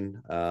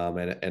condition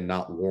and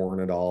not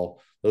worn at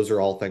all. Those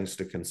are all things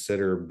to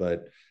consider,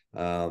 but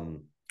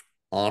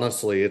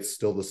honestly, it's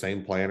still the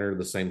same planner,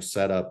 the same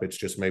setup. It's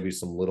just maybe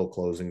some little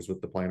closings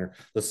with the planner,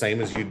 the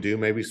same as you do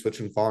maybe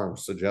switching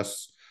farms. So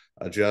just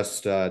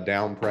adjust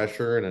down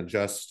pressure and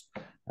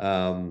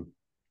um,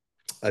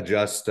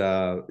 adjust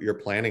your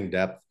planning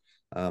depth.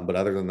 But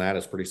other than that,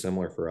 it's pretty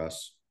similar for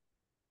us.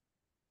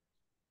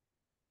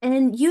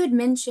 And you had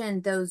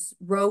mentioned those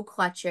row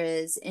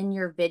clutches in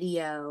your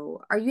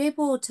video. Are you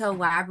able to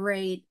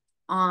elaborate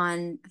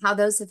on how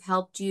those have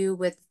helped you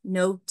with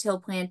no-till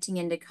planting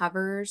into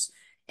covers?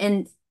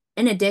 And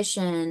in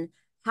addition,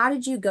 how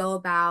did you go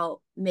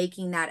about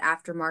making that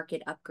aftermarket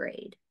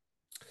upgrade?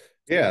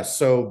 Yeah,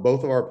 so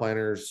both of our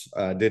planters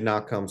did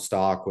not come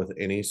stock with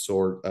any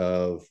sort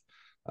of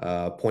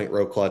point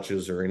row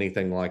clutches or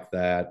anything like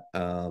that.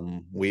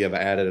 We have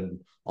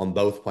added on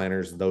both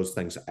planters those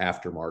things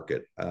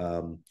aftermarket.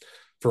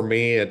 For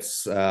me,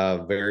 it's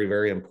very,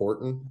 very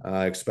important,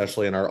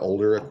 especially in our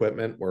older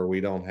equipment where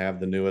we don't have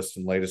the newest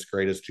and latest,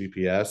 greatest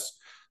GPS.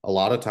 A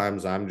lot of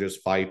times I'm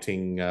just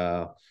fighting,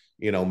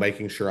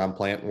 making sure I'm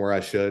planting where I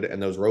should. And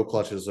those row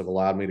clutches have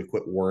allowed me to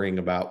quit worrying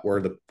about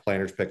where the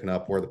planter's picking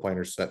up, where the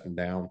planter's setting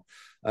down,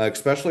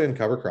 especially in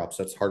cover crops.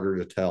 That's harder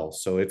to tell.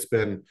 So it's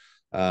been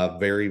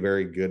very,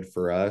 very good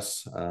for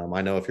us.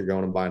 I know if you're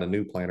going and buying a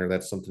new planter,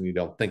 that's something you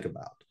don't think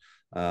about.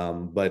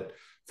 But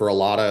for a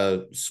lot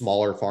of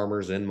smaller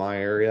farmers in my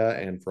area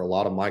and for a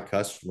lot of my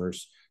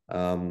customers,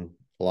 a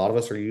lot of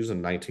us are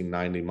using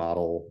 1990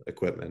 model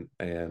equipment,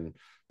 and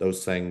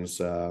those things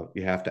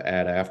you have to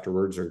add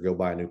afterwards or go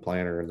buy a new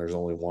planter. And there's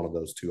only one of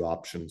those two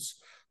options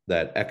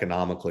that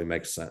economically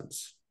makes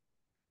sense.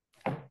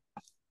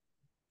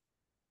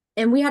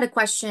 And we had a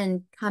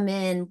question come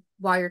in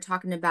while you're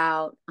talking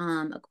about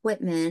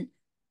equipment.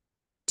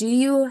 Do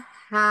you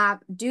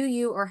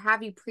or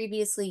have you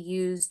previously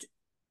used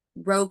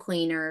row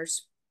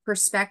cleaners?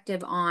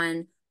 Perspective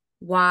on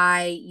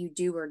why you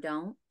do or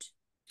don't?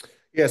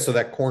 Yeah, so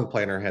that corn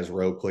planter has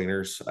row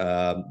cleaners.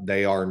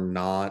 They are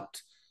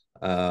not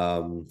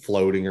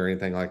floating or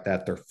anything like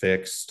that. They're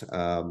fixed.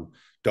 Don't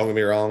get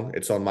me wrong,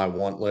 it's on my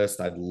want list.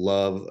 I'd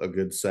love a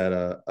good set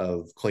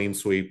of clean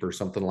sweep or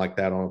something like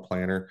that on a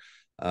planter.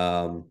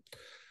 Um,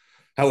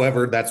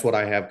 However, that's what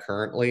I have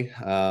currently.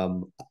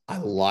 I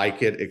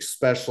like it,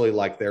 especially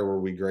like there where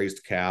we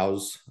grazed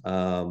cows.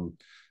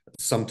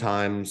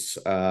 Sometimes,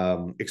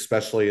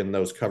 especially in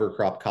those cover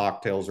crop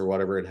cocktails or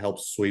whatever, it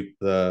helps sweep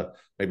the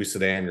maybe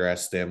Sudan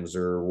grass stems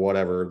or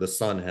whatever, the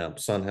sun hemp.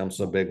 Sun hemp's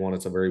a big one.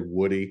 It's a very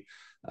woody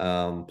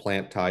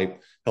plant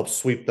type. Helps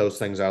sweep those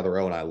things out of the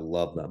row, and I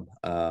love them.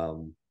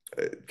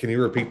 Can you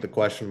repeat the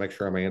question? Make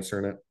sure I'm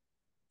answering it.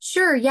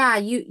 Sure, yeah,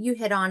 you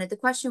hit on it. The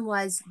question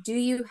was, do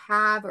you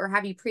have or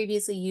have you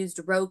previously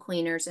used row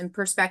cleaners, and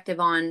perspective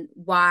on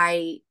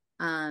why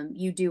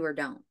you do or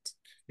don't?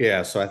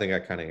 Yeah, so I think I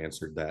kind of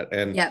answered that.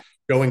 And Yep.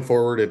 going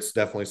forward, it's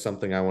definitely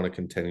something I want to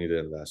continue to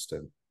invest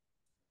in.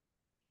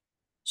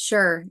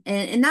 Sure.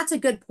 And that's a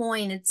good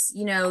point. It's,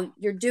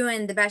 you're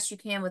doing the best you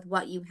can with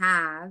what you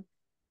have.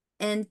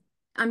 And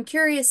I'm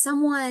curious,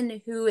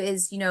 someone who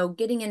is,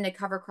 getting into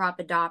cover crop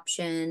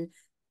adoption,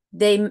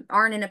 they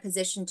aren't in a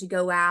position to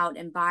go out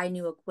and buy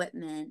new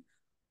equipment.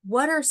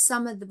 What are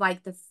some of the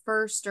like the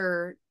first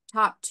or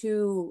top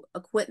two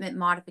equipment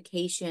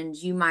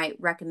modifications you might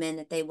recommend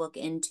that they look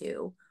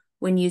into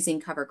when using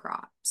cover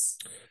crops?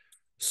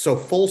 So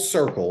full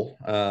circle,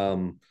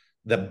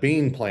 the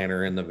bean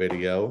planter in the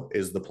video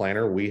is the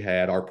planter we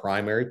had, our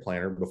primary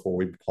planter before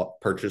we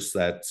purchased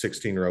that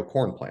 16 row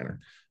corn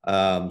planter.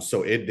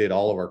 So it did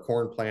all of our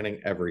corn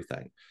planting,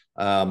 everything.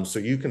 So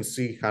you can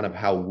see kind of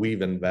how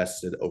we've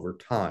invested over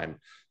time.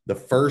 The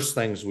first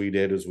things we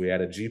did is we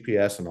added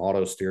GPS and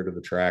auto steer to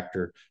the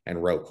tractor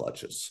and row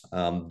clutches.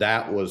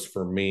 That was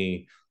for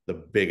me the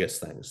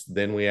biggest things.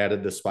 Then we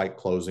added the spike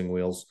closing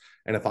wheels.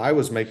 And if I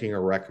was making a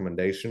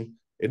recommendation,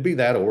 it'd be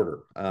that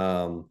order.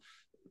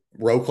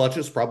 Row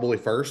clutches probably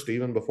first,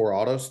 even before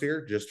auto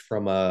steer, just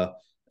from a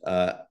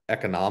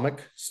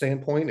economic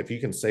standpoint. If you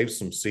can save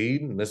some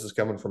seed, and this is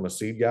coming from a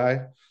seed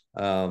guy,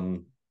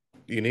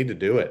 you need to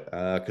do it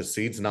because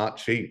seed's not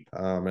cheap,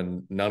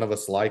 and none of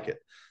us like it.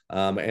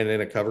 And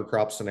in a cover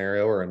crop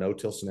scenario or a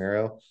no-till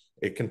scenario,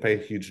 it can pay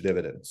huge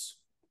dividends.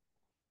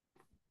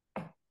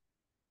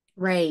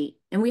 Right.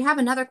 And we have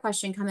another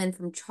question come in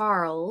from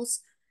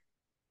Charles.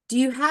 Do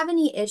you have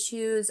any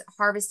issues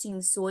harvesting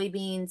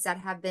soybeans that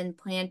have been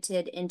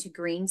planted into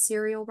green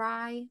cereal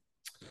rye?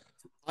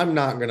 I'm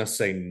not going to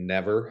say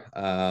never.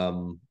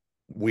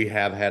 We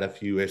have had a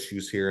few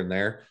issues here and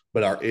there,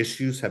 but our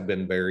issues have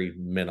been very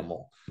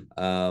minimal.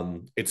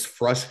 It's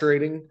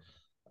frustrating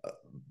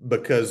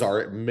because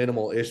our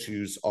minimal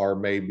issues are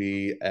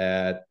maybe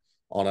at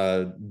on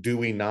a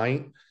dewy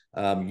night.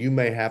 You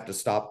may have to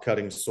stop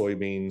cutting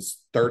soybeans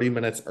 30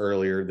 minutes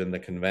earlier than the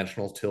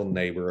conventional till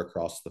neighbor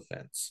across the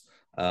fence.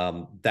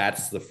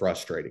 That's the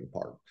frustrating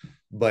part.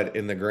 But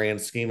in the grand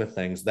scheme of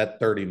things, that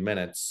 30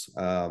 minutes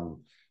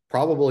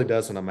probably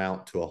doesn't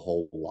amount to a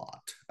whole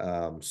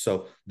lot.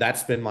 So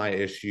that's been my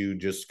issue,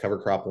 just cover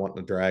crop wanting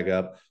to drag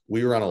up.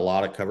 We run a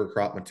lot of cover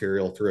crop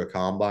material through a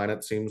combine,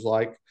 it seems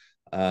like.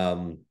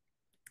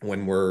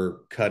 When we're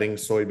cutting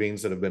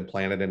soybeans that have been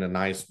planted in a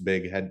nice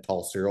big head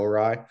tall cereal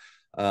rye,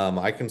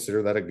 I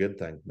consider that a good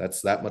thing.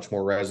 That's that much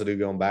more residue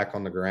going back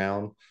on the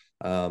ground.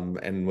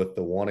 And with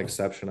the one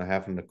exception of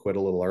having to quit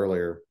a little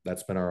earlier,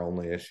 that's been our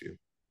only issue.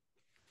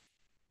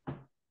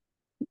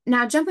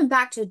 Now, jumping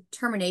back to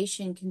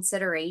termination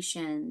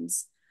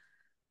considerations,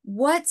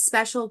 what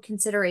special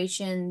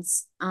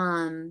considerations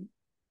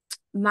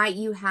might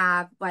you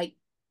have? Like,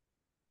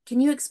 can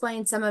you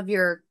explain some of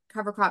your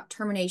cover crop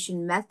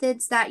termination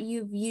methods that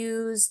you've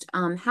used,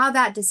 how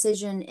that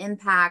decision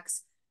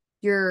impacts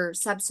your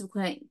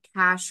subsequent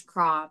cash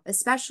crop,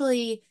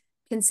 especially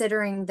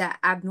considering the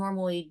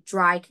abnormally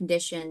dry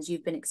conditions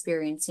you've been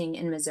experiencing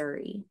in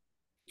Missouri?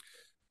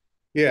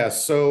 Yeah,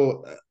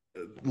 so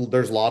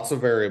there's lots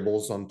of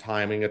variables on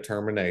timing a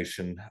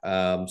termination.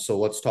 So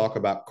let's talk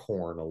about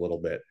corn a little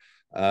bit.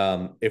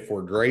 If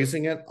we're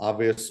grazing it,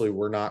 obviously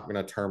we're not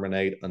going to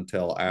terminate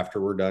until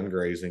after we're done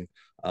grazing.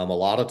 A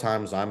lot of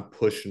times I'm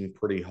pushing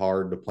pretty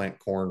hard to plant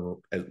corn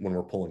when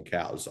we're pulling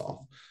cows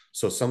off.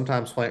 So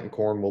sometimes planting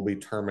corn will be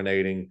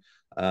terminating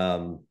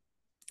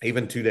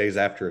even 2 days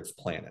after it's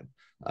planted.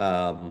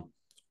 Um,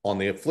 on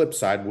the flip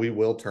side, we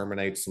will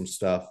terminate some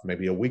stuff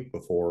maybe a week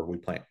before we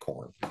plant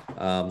corn.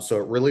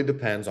 So it really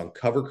depends on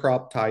cover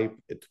crop type.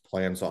 It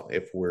depends on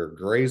if we're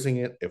grazing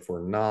it, if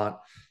we're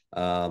not.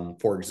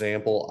 For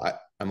example,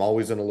 I'm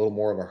always in a little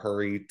more of a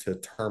hurry to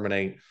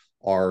terminate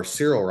our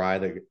cereal rye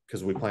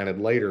because we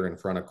planted later in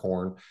front of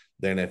corn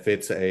than if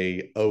it's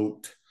a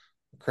oat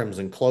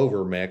crimson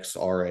clover mix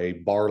or a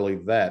barley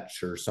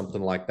vetch or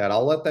something like that,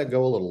 I'll let that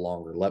go a little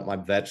longer. Let my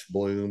vetch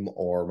bloom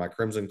or my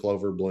crimson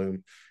clover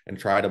bloom, and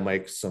try to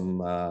make some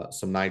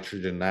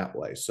nitrogen that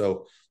way.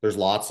 So there's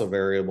lots of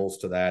variables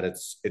to that.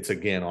 It's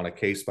again on a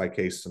case by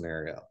case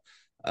scenario.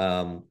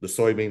 The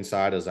soybean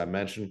side, as I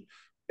mentioned,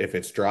 if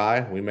it's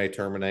dry, we may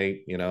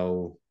terminate.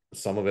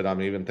 Some of it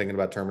I'm even thinking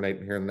about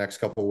terminating here in the next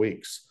couple of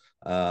weeks.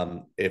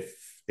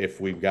 If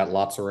we've got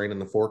lots of rain in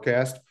the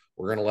forecast,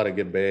 we're going to let it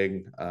get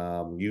big,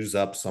 use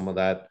up some of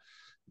that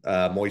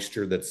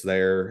moisture that's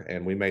there,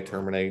 and we may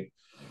terminate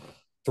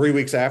 3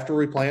 weeks after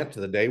we plant to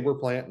the day we're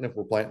planting. If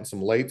we're planting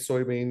some late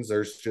soybeans,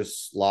 there's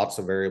just lots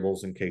of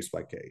variables in case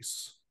by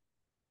case.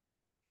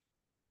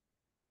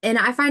 And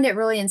I find it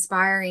really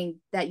inspiring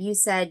that you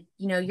said,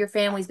 your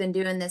family's been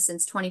doing this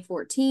since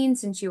 2014,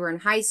 since you were in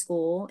high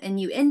school, and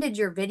you ended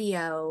your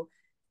video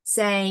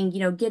saying,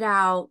 get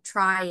out,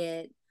 try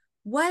it.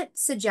 What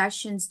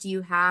suggestions do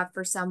you have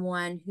for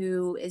someone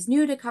who is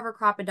new to cover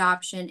crop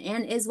adoption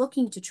and is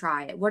looking to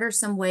try it? What are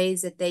some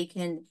ways that they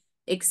can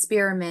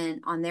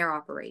experiment on their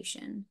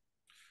operation?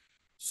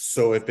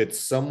 So if it's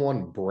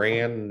someone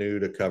brand new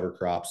to cover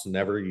crops,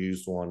 never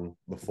used one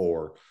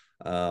before,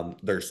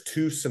 there's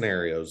two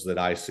scenarios that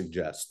I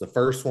suggest. The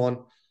first one,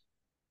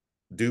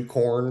 do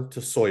corn to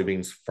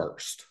soybeans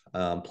first.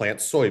 Plant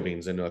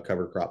soybeans into a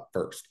cover crop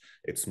first.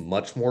 It's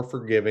much more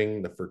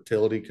forgiving. The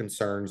fertility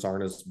concerns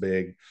aren't as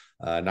big.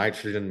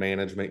 Nitrogen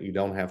management, you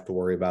don't have to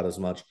worry about as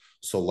much.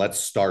 So let's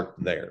start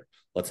there.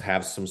 Let's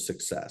have some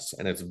success.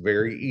 And it's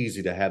very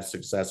easy to have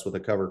success with a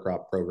cover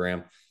crop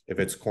program if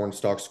it's corn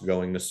stalks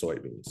going to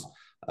soybeans.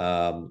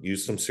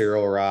 Use some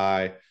cereal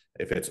rye.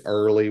 If it's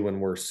early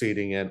when we're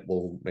seeding it,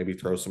 we'll maybe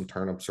throw some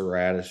turnips or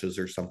radishes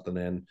or something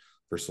in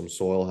for some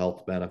soil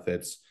health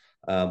benefits.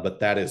 But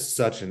that is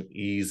such an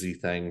easy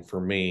thing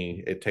for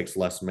me. It takes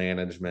less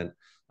management.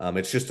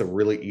 It's just a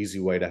really easy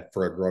way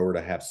for a grower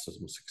to have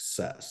some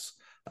success,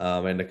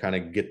 and to kind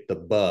of get the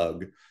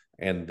bug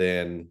and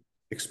then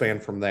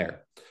expand from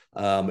there.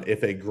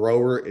 If a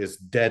grower is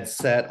dead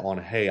set on,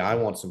 hey, I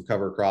want some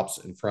cover crops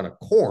in front of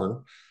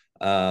corn,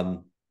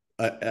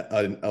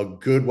 a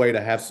good way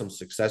to have some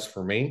success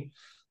for me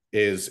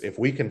is if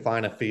we can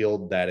find a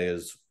field that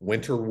is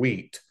winter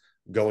wheat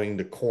going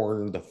to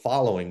corn the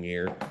following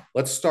year,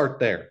 let's start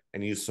there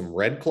and use some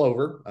red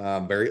clover,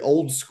 very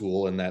old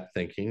school in that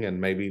thinking and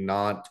maybe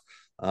not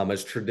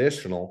as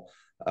traditional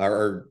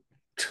or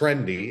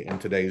trendy in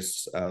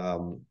today's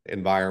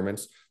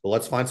environments. But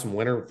let's find some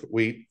winter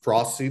wheat,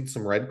 frost seed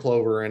some red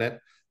clover in it,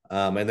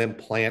 and then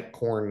plant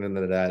corn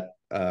into that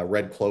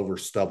red clover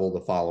stubble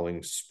the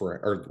following spring,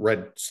 or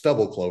red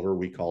stubble clover,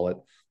 we call it,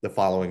 the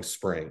following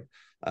spring.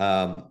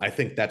 I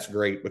think that's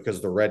great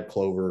because the red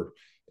clover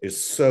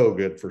is so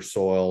good for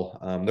soil.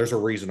 There's a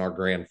reason our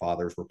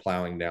grandfathers were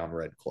plowing down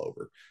red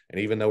clover.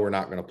 And even though we're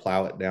not going to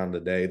plow it down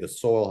today, the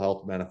soil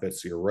health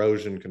benefits, the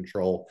erosion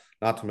control,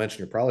 not to mention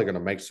you're probably going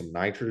to make some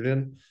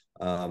nitrogen,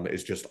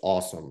 is just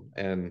awesome.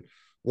 And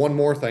one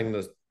more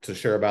thing to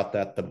share about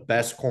that, the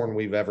best corn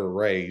we've ever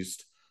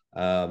raised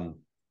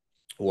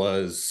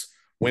was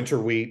winter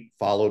wheat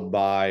followed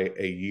by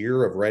a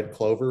year of red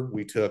clover.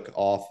 We took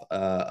off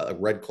a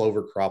red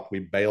clover crop. We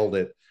baled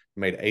it,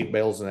 made 8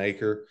 bales an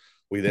acre.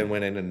 We then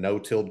went in and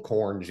no-tilled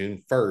corn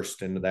June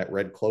 1st into that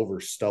red clover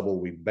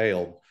stubble we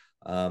baled,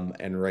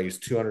 and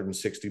raised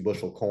 260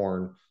 bushel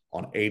corn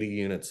on 80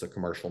 units of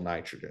commercial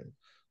nitrogen.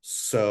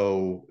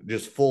 So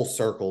just full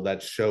circle,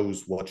 that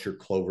shows what your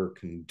clover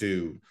can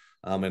do.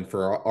 And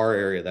for our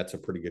area, that's a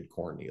pretty good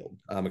corn yield,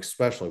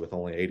 especially with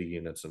only 80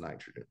 units of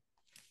nitrogen.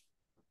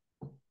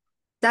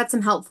 That's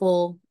some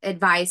helpful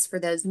advice for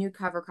those new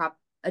cover crop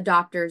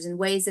adopters and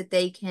ways that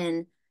they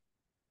can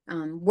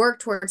work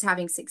towards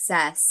having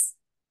success.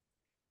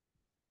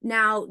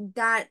 Now,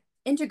 that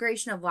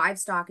integration of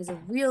livestock is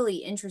a really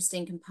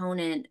interesting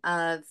component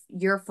of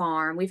your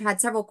farm. We've had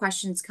several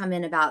questions come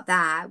in about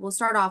that. We'll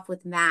start off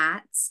with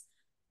Matt's.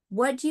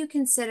 What do you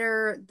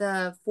consider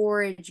the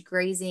forage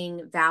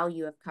grazing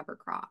value of cover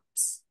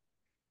crops?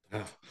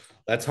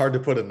 That's hard to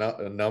put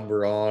a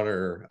number on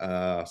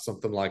or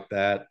something like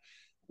that.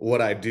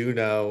 What I do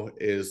know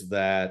is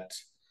that,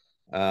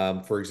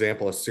 for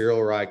example, a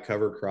cereal rye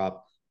cover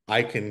crop,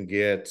 I can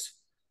get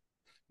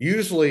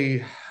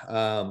usually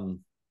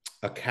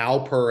a cow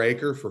per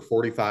acre for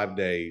 45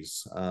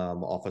 days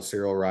off a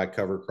cereal rye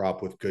cover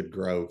crop with good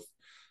growth.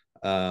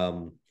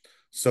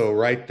 So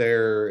right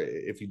there,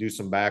 if you do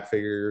some back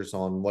figures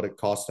on what it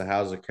costs to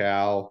house a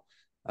cow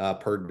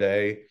per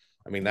day,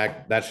 I mean,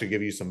 that should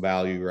give you some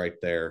value right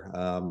there.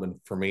 And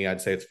for me,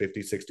 I'd say it's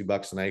 50, 60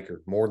 bucks an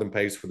acre, more than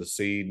pays for the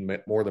seed,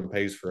 more than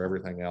pays for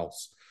everything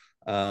else.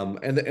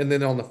 And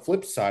then on the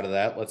flip side of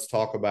that, let's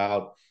talk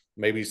about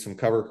maybe some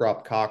cover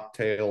crop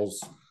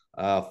cocktails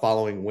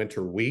following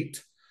winter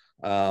wheat.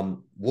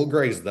 We'll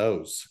graze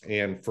those.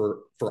 And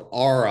for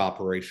our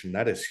operation,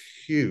 that is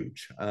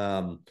huge.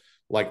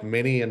 Like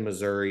many in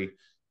Missouri,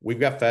 we've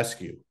got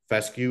fescue.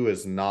 Fescue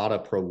is not a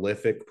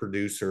prolific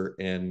producer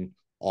in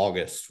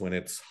August when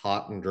it's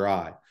hot and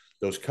dry.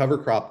 Those cover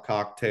crop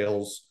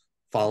cocktails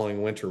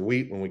following winter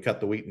wheat, when we cut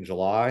the wheat in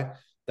July,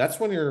 that's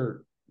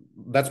when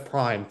that's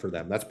prime for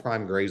them. That's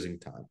prime grazing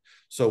time.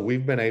 So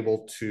we've been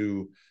able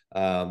to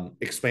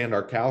expand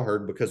our cow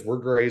herd because we're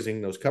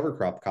grazing those cover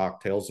crop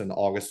cocktails in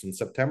August and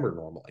September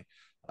normally.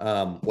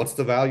 What's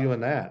the value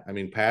in that? I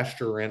mean,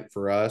 pasture rent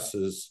for us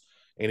is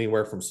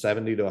anywhere from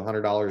 $70 to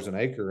 $100 an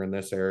acre in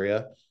this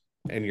area,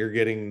 and you're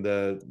getting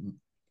the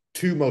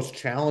two most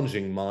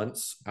challenging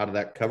months out of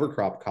that cover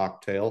crop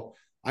cocktail.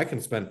 I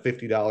can spend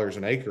 $50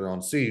 an acre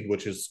on seed,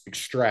 which is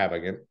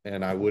extravagant,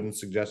 and I wouldn't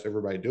suggest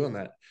everybody doing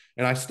that.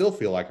 And I still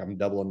feel like I'm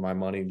doubling my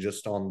money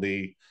just on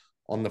the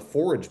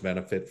forage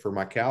benefit for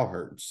my cow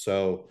herds.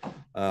 So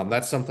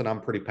that's something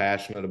I'm pretty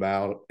passionate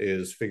about,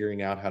 is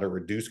figuring out how to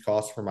reduce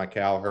costs for my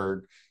cow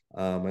herd.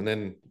 And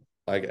then,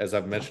 like as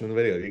I've mentioned in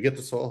the video, you get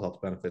the soil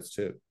health benefits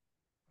too.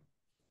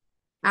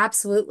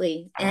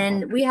 Absolutely.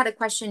 And we had a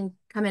question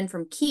come in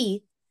from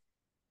Keith.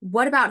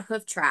 What about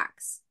hoof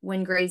tracks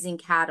when grazing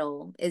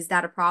cattle? Is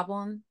that a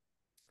problem?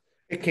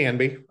 It can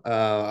be.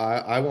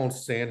 I won't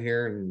stand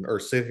here or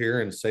sit here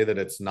and say that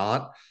it's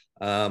not.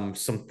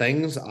 Some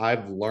things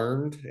I've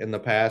learned in the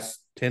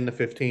past 10 to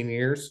 15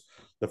 years.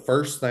 The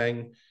first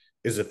thing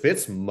is, if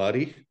it's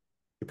muddy,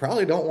 you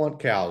probably don't want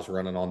cows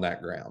running on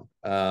that ground,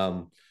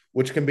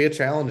 which can be a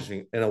challenge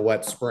in a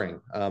wet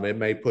spring. It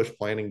may push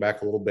planting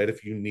back a little bit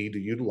if you need to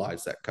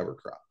utilize that cover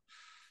crop.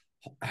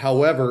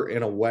 However,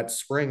 in a wet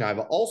spring, I've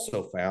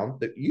also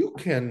found that you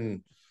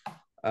can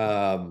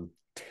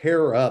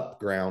tear up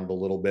ground a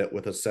little bit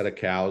with a set of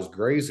cows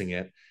grazing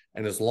it.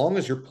 And as long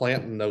as you're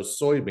planting those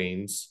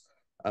soybeans,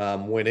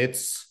 when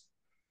it's,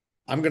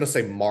 I'm going to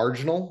say,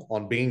 marginal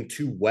on being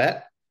too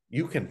wet,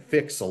 you can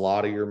fix a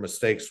lot of your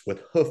mistakes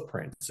with hoof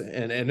prints.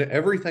 And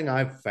everything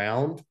I've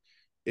found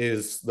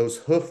is those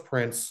hoof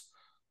prints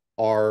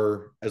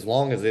are, as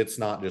long as it's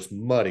not just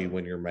muddy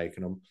when you're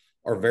making them,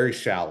 are very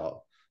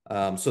shallow.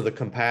 So the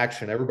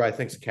compaction, everybody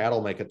thinks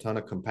cattle make a ton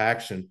of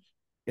compaction.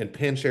 In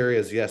pinch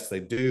areas, yes,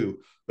 they do,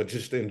 but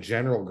just in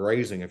general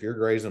grazing, if you're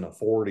grazing a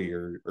 40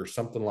 or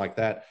something like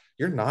that,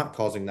 you're not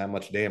causing that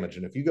much damage.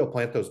 And if you go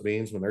plant those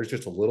beans when there's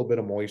just a little bit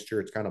of moisture,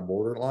 it's kind of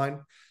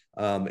borderline.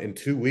 In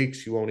 2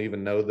 weeks, you won't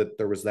even know that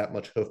there was that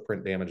much hoof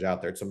print damage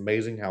out there. It's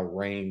amazing how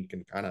rain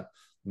can kind of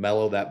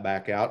mellow that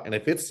back out. And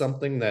if it's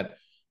something that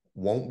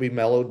won't be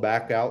mellowed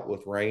back out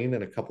with rain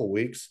in a couple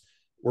weeks,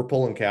 we're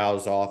pulling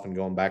cows off and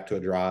going back to a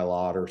dry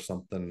lot or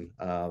something,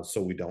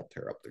 so we don't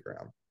tear up the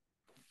ground.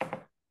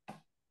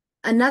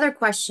 Another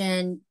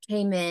question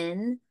came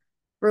in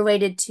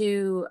related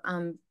to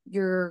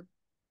your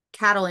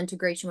cattle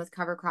integration with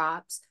cover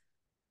crops.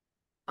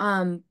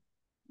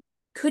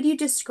 Could you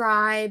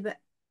describe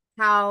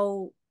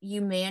how you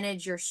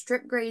manage your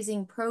strip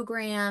grazing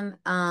program,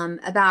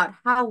 about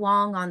how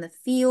long on the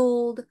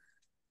field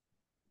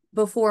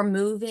before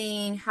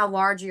moving, how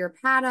large are your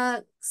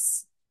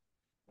paddocks,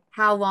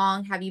 how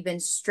long have you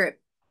been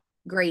strip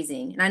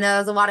grazing? And I know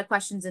there's a lot of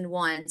questions in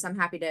one, so I'm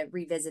happy to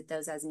revisit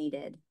those as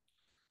needed.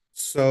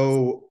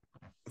 So,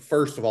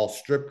 first of all,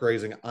 strip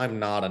grazing, I'm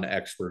not an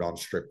expert on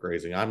strip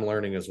grazing. I'm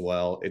learning as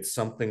well. It's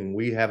something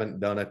we haven't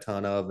done a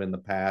ton of in the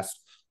past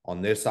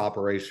on this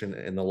operation.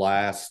 In the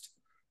last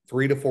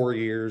 3 to 4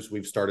 years,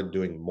 we've started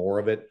doing more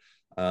of it.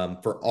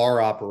 For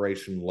our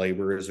operation,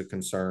 labor is a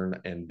concern,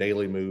 and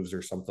daily moves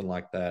or something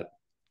like that.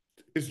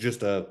 It's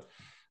just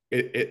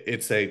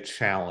it's a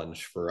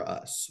challenge for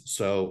us.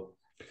 So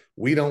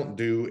we don't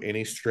do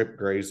any strip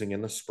grazing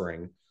in the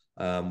spring.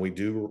 We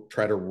do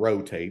try to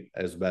rotate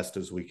as best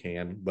as we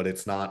can, but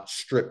it's not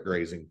strip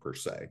grazing per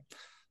se.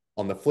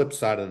 On the flip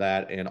side of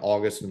that, in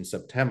August and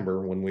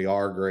September, when we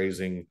are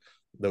grazing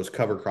those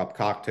cover crop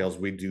cocktails,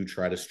 we do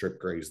try to strip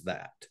graze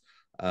that,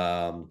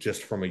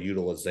 just from a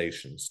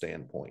utilization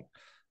standpoint.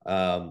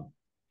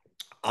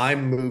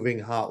 I'm moving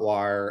hot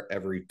wire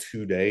every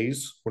 2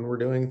 days when we're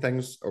doing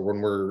things, or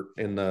when we're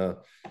in the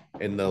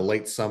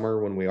late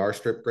summer when we are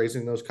strip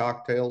grazing those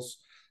cocktails.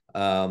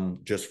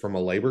 Just from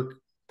a labor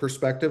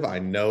perspective, I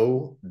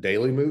know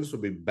daily moves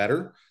would be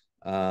better,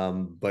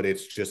 but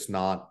it's just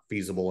not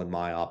feasible in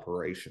my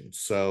operation.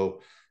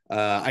 So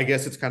I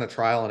guess it's kind of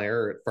trial and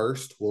error at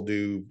first. We'll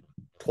do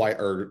twice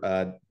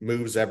or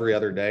moves every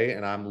other day,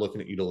 and I'm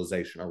looking at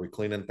utilization. Are we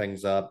cleaning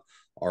things up?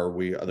 Are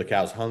the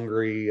cows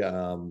hungry,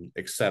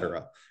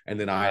 etc. And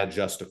then I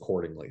adjust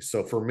accordingly.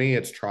 So for me,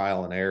 it's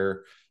trial and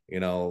error.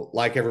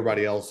 Like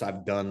everybody else,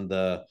 I've done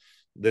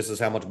this is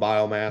how much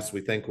biomass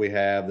we think we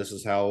have. This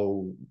is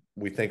how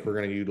we think we're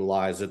going to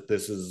utilize it.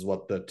 This is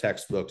what the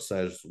textbook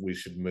says we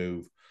should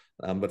move.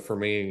 But for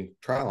me,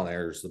 trial and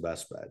error is the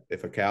best bet.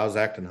 If a cow's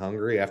acting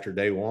hungry after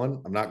day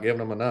one, I'm not giving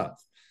them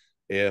enough.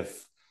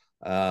 If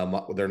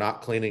they're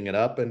not cleaning it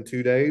up in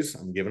 2 days,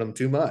 I'm giving them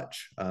too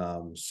much.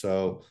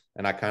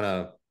 And I kind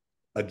of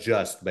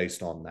adjust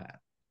based on that.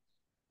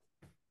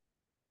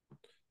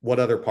 What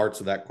other parts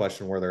of that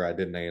question were there I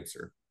didn't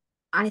answer?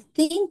 I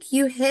think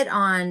you hit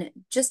on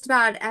just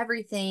about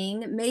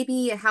everything.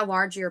 Maybe how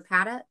large are your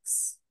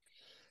paddocks?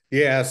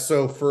 Yeah,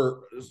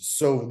 so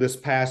this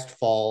past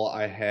fall,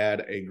 I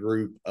had a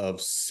group of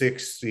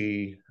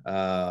 60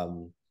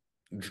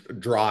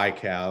 dry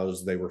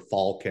cows. They were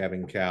fall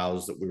calving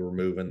cows that we were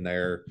moving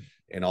there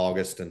in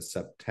August and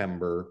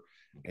September.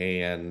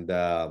 And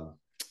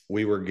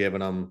we were giving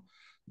them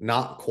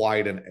not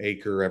quite an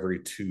acre every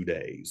 2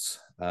 days.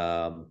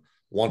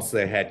 Once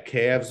they had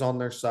calves on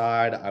their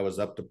side, I was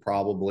up to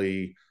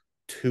probably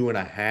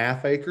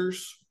 2.5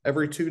 acres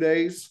every 2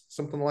 days,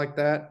 something like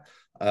that.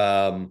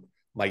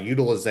 My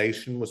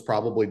utilization was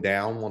probably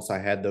down once I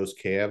had those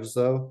calves,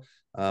 though.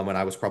 And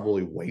I was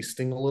probably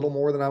wasting a little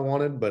more than I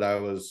wanted, but I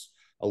was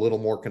a little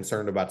more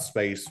concerned about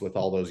space with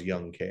all those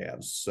young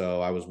calves.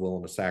 So I was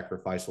willing to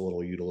sacrifice a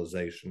little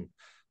utilization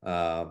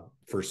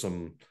for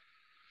some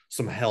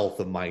health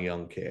of my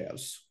young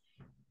calves.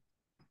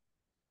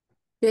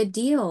 Good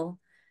deal.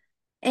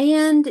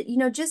 And,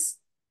 just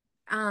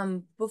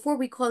before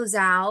we close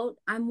out,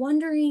 I'm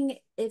wondering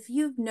if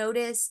you've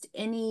noticed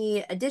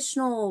any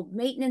additional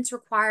maintenance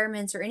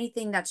requirements or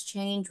anything that's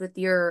changed with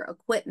your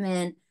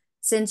equipment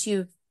since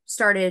you've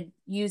started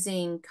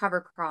using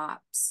cover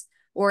crops,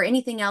 or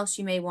anything else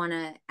you may want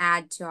to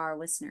add to our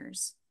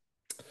listeners.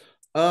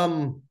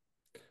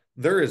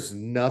 There is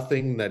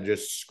nothing that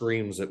just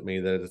screams at me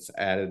that it's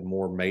added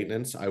more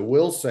maintenance. I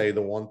will say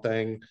the one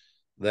thing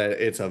that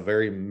it's a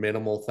very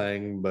minimal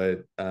thing,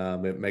 but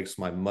it makes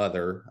my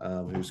mother,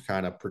 who's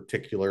kind of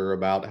particular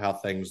about how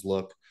things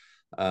look.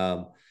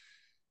 Um,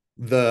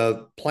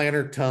 the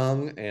planter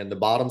tongue and the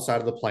bottom side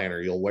of the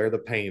planter, you'll wear the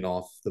paint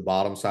off the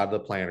bottom side of the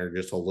planter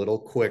just a little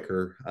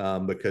quicker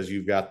because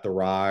you've got the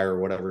rye or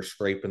whatever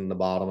scraping the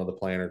bottom of the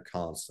planter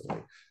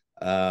constantly.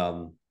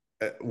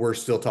 We're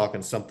still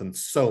talking something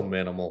so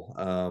minimal,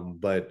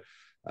 but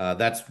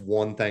that's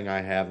one thing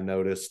I have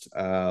noticed.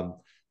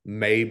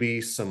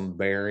 Maybe some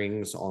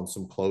bearings on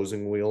some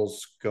closing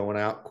wheels going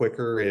out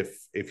quicker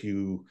if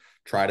you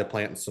try to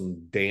plant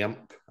some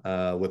damp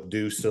with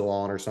dew still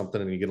on or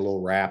something and you get a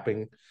little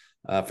wrapping.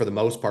 For the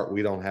most part,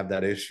 we don't have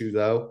that issue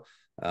though.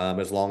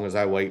 As long as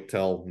I wait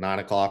till 9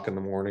 o'clock in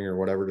the morning or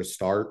whatever to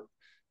start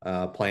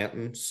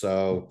planting.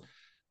 So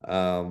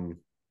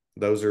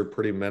those are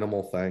pretty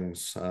minimal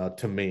things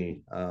to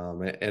me.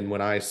 And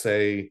when I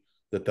say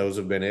that those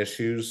have been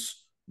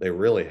issues, they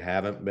really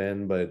haven't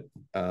been, but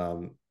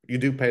you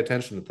do pay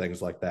attention to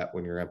things like that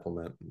when you're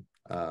implementing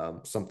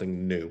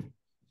something new.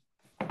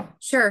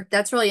 Sure.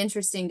 That's really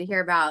interesting to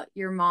hear about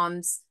your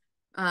mom's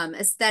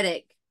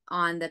aesthetic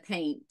on the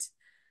paint.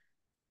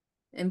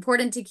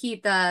 Important to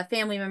keep the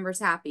family members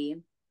happy.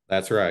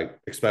 That's right.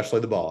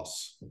 Especially the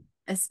boss.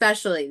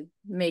 Especially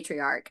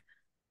matriarch.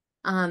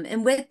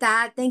 And with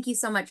that, thank you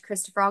so much,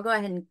 Christopher. I'll go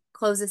ahead and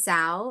close us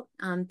out.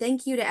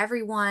 Thank you to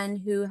everyone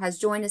who has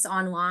joined us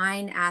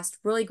online, asked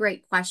really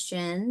great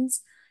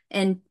questions,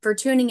 and for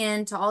tuning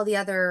in to all the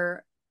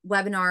other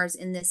webinars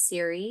in this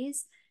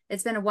series.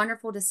 It's been a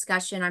wonderful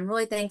discussion. I'm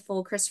really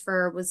thankful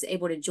Christopher was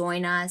able to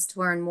join us to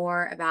learn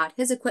more about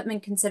his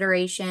equipment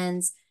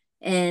considerations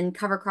and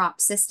cover crop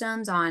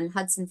systems on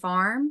Hudson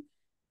Farm.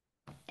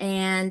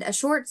 And a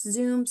short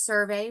Zoom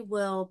survey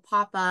will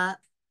pop up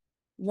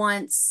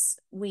once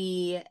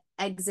we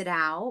exit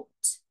out.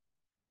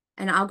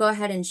 And I'll go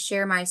ahead and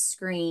share my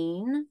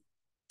screen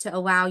to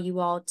allow you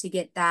all to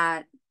get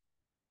that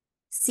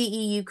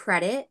CEU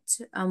credit.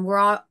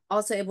 We're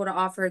also able to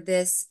offer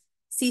this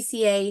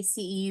CCA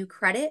CEU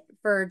credit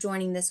for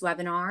joining this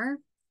webinar.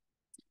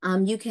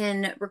 You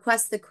can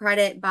request the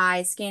credit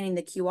by scanning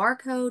the QR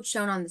code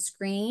shown on the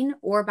screen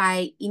or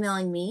by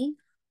emailing me,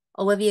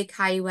 Olivia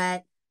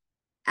Caillouette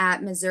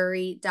at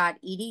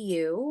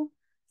missouri.edu.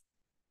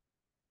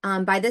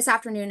 By this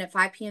afternoon at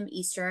 5 p.m.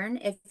 Eastern.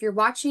 If you're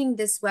watching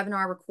this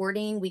webinar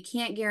recording, we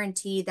can't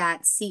guarantee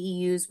that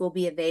CEUs will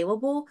be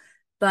available,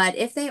 but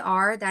if they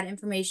are, that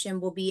information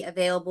will be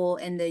available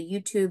in the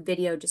YouTube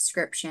video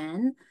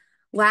description.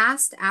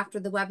 Last, after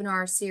the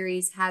webinar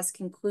series has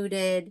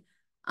concluded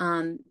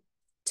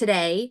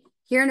today,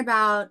 here in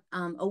about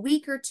a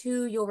week or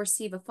two, you'll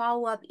receive a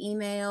follow-up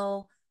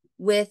email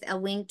with a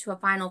link to a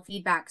final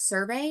feedback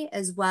survey,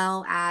 as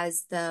well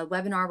as the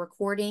webinar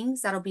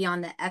recordings that'll be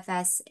on the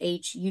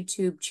FSH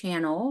YouTube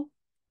channel,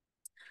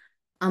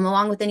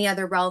 along with any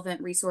other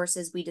relevant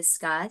resources we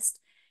discussed.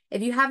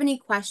 If you have any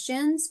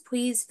questions,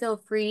 please feel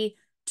free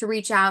to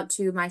reach out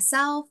to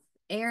myself,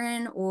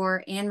 Aaron,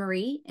 or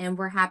Anne-Marie, and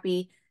we're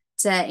happy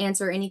to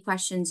answer any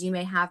questions you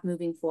may have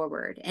moving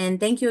forward. And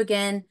thank you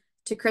again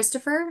to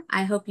Christopher.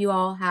 I hope you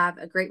all have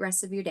a great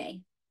rest of your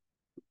day.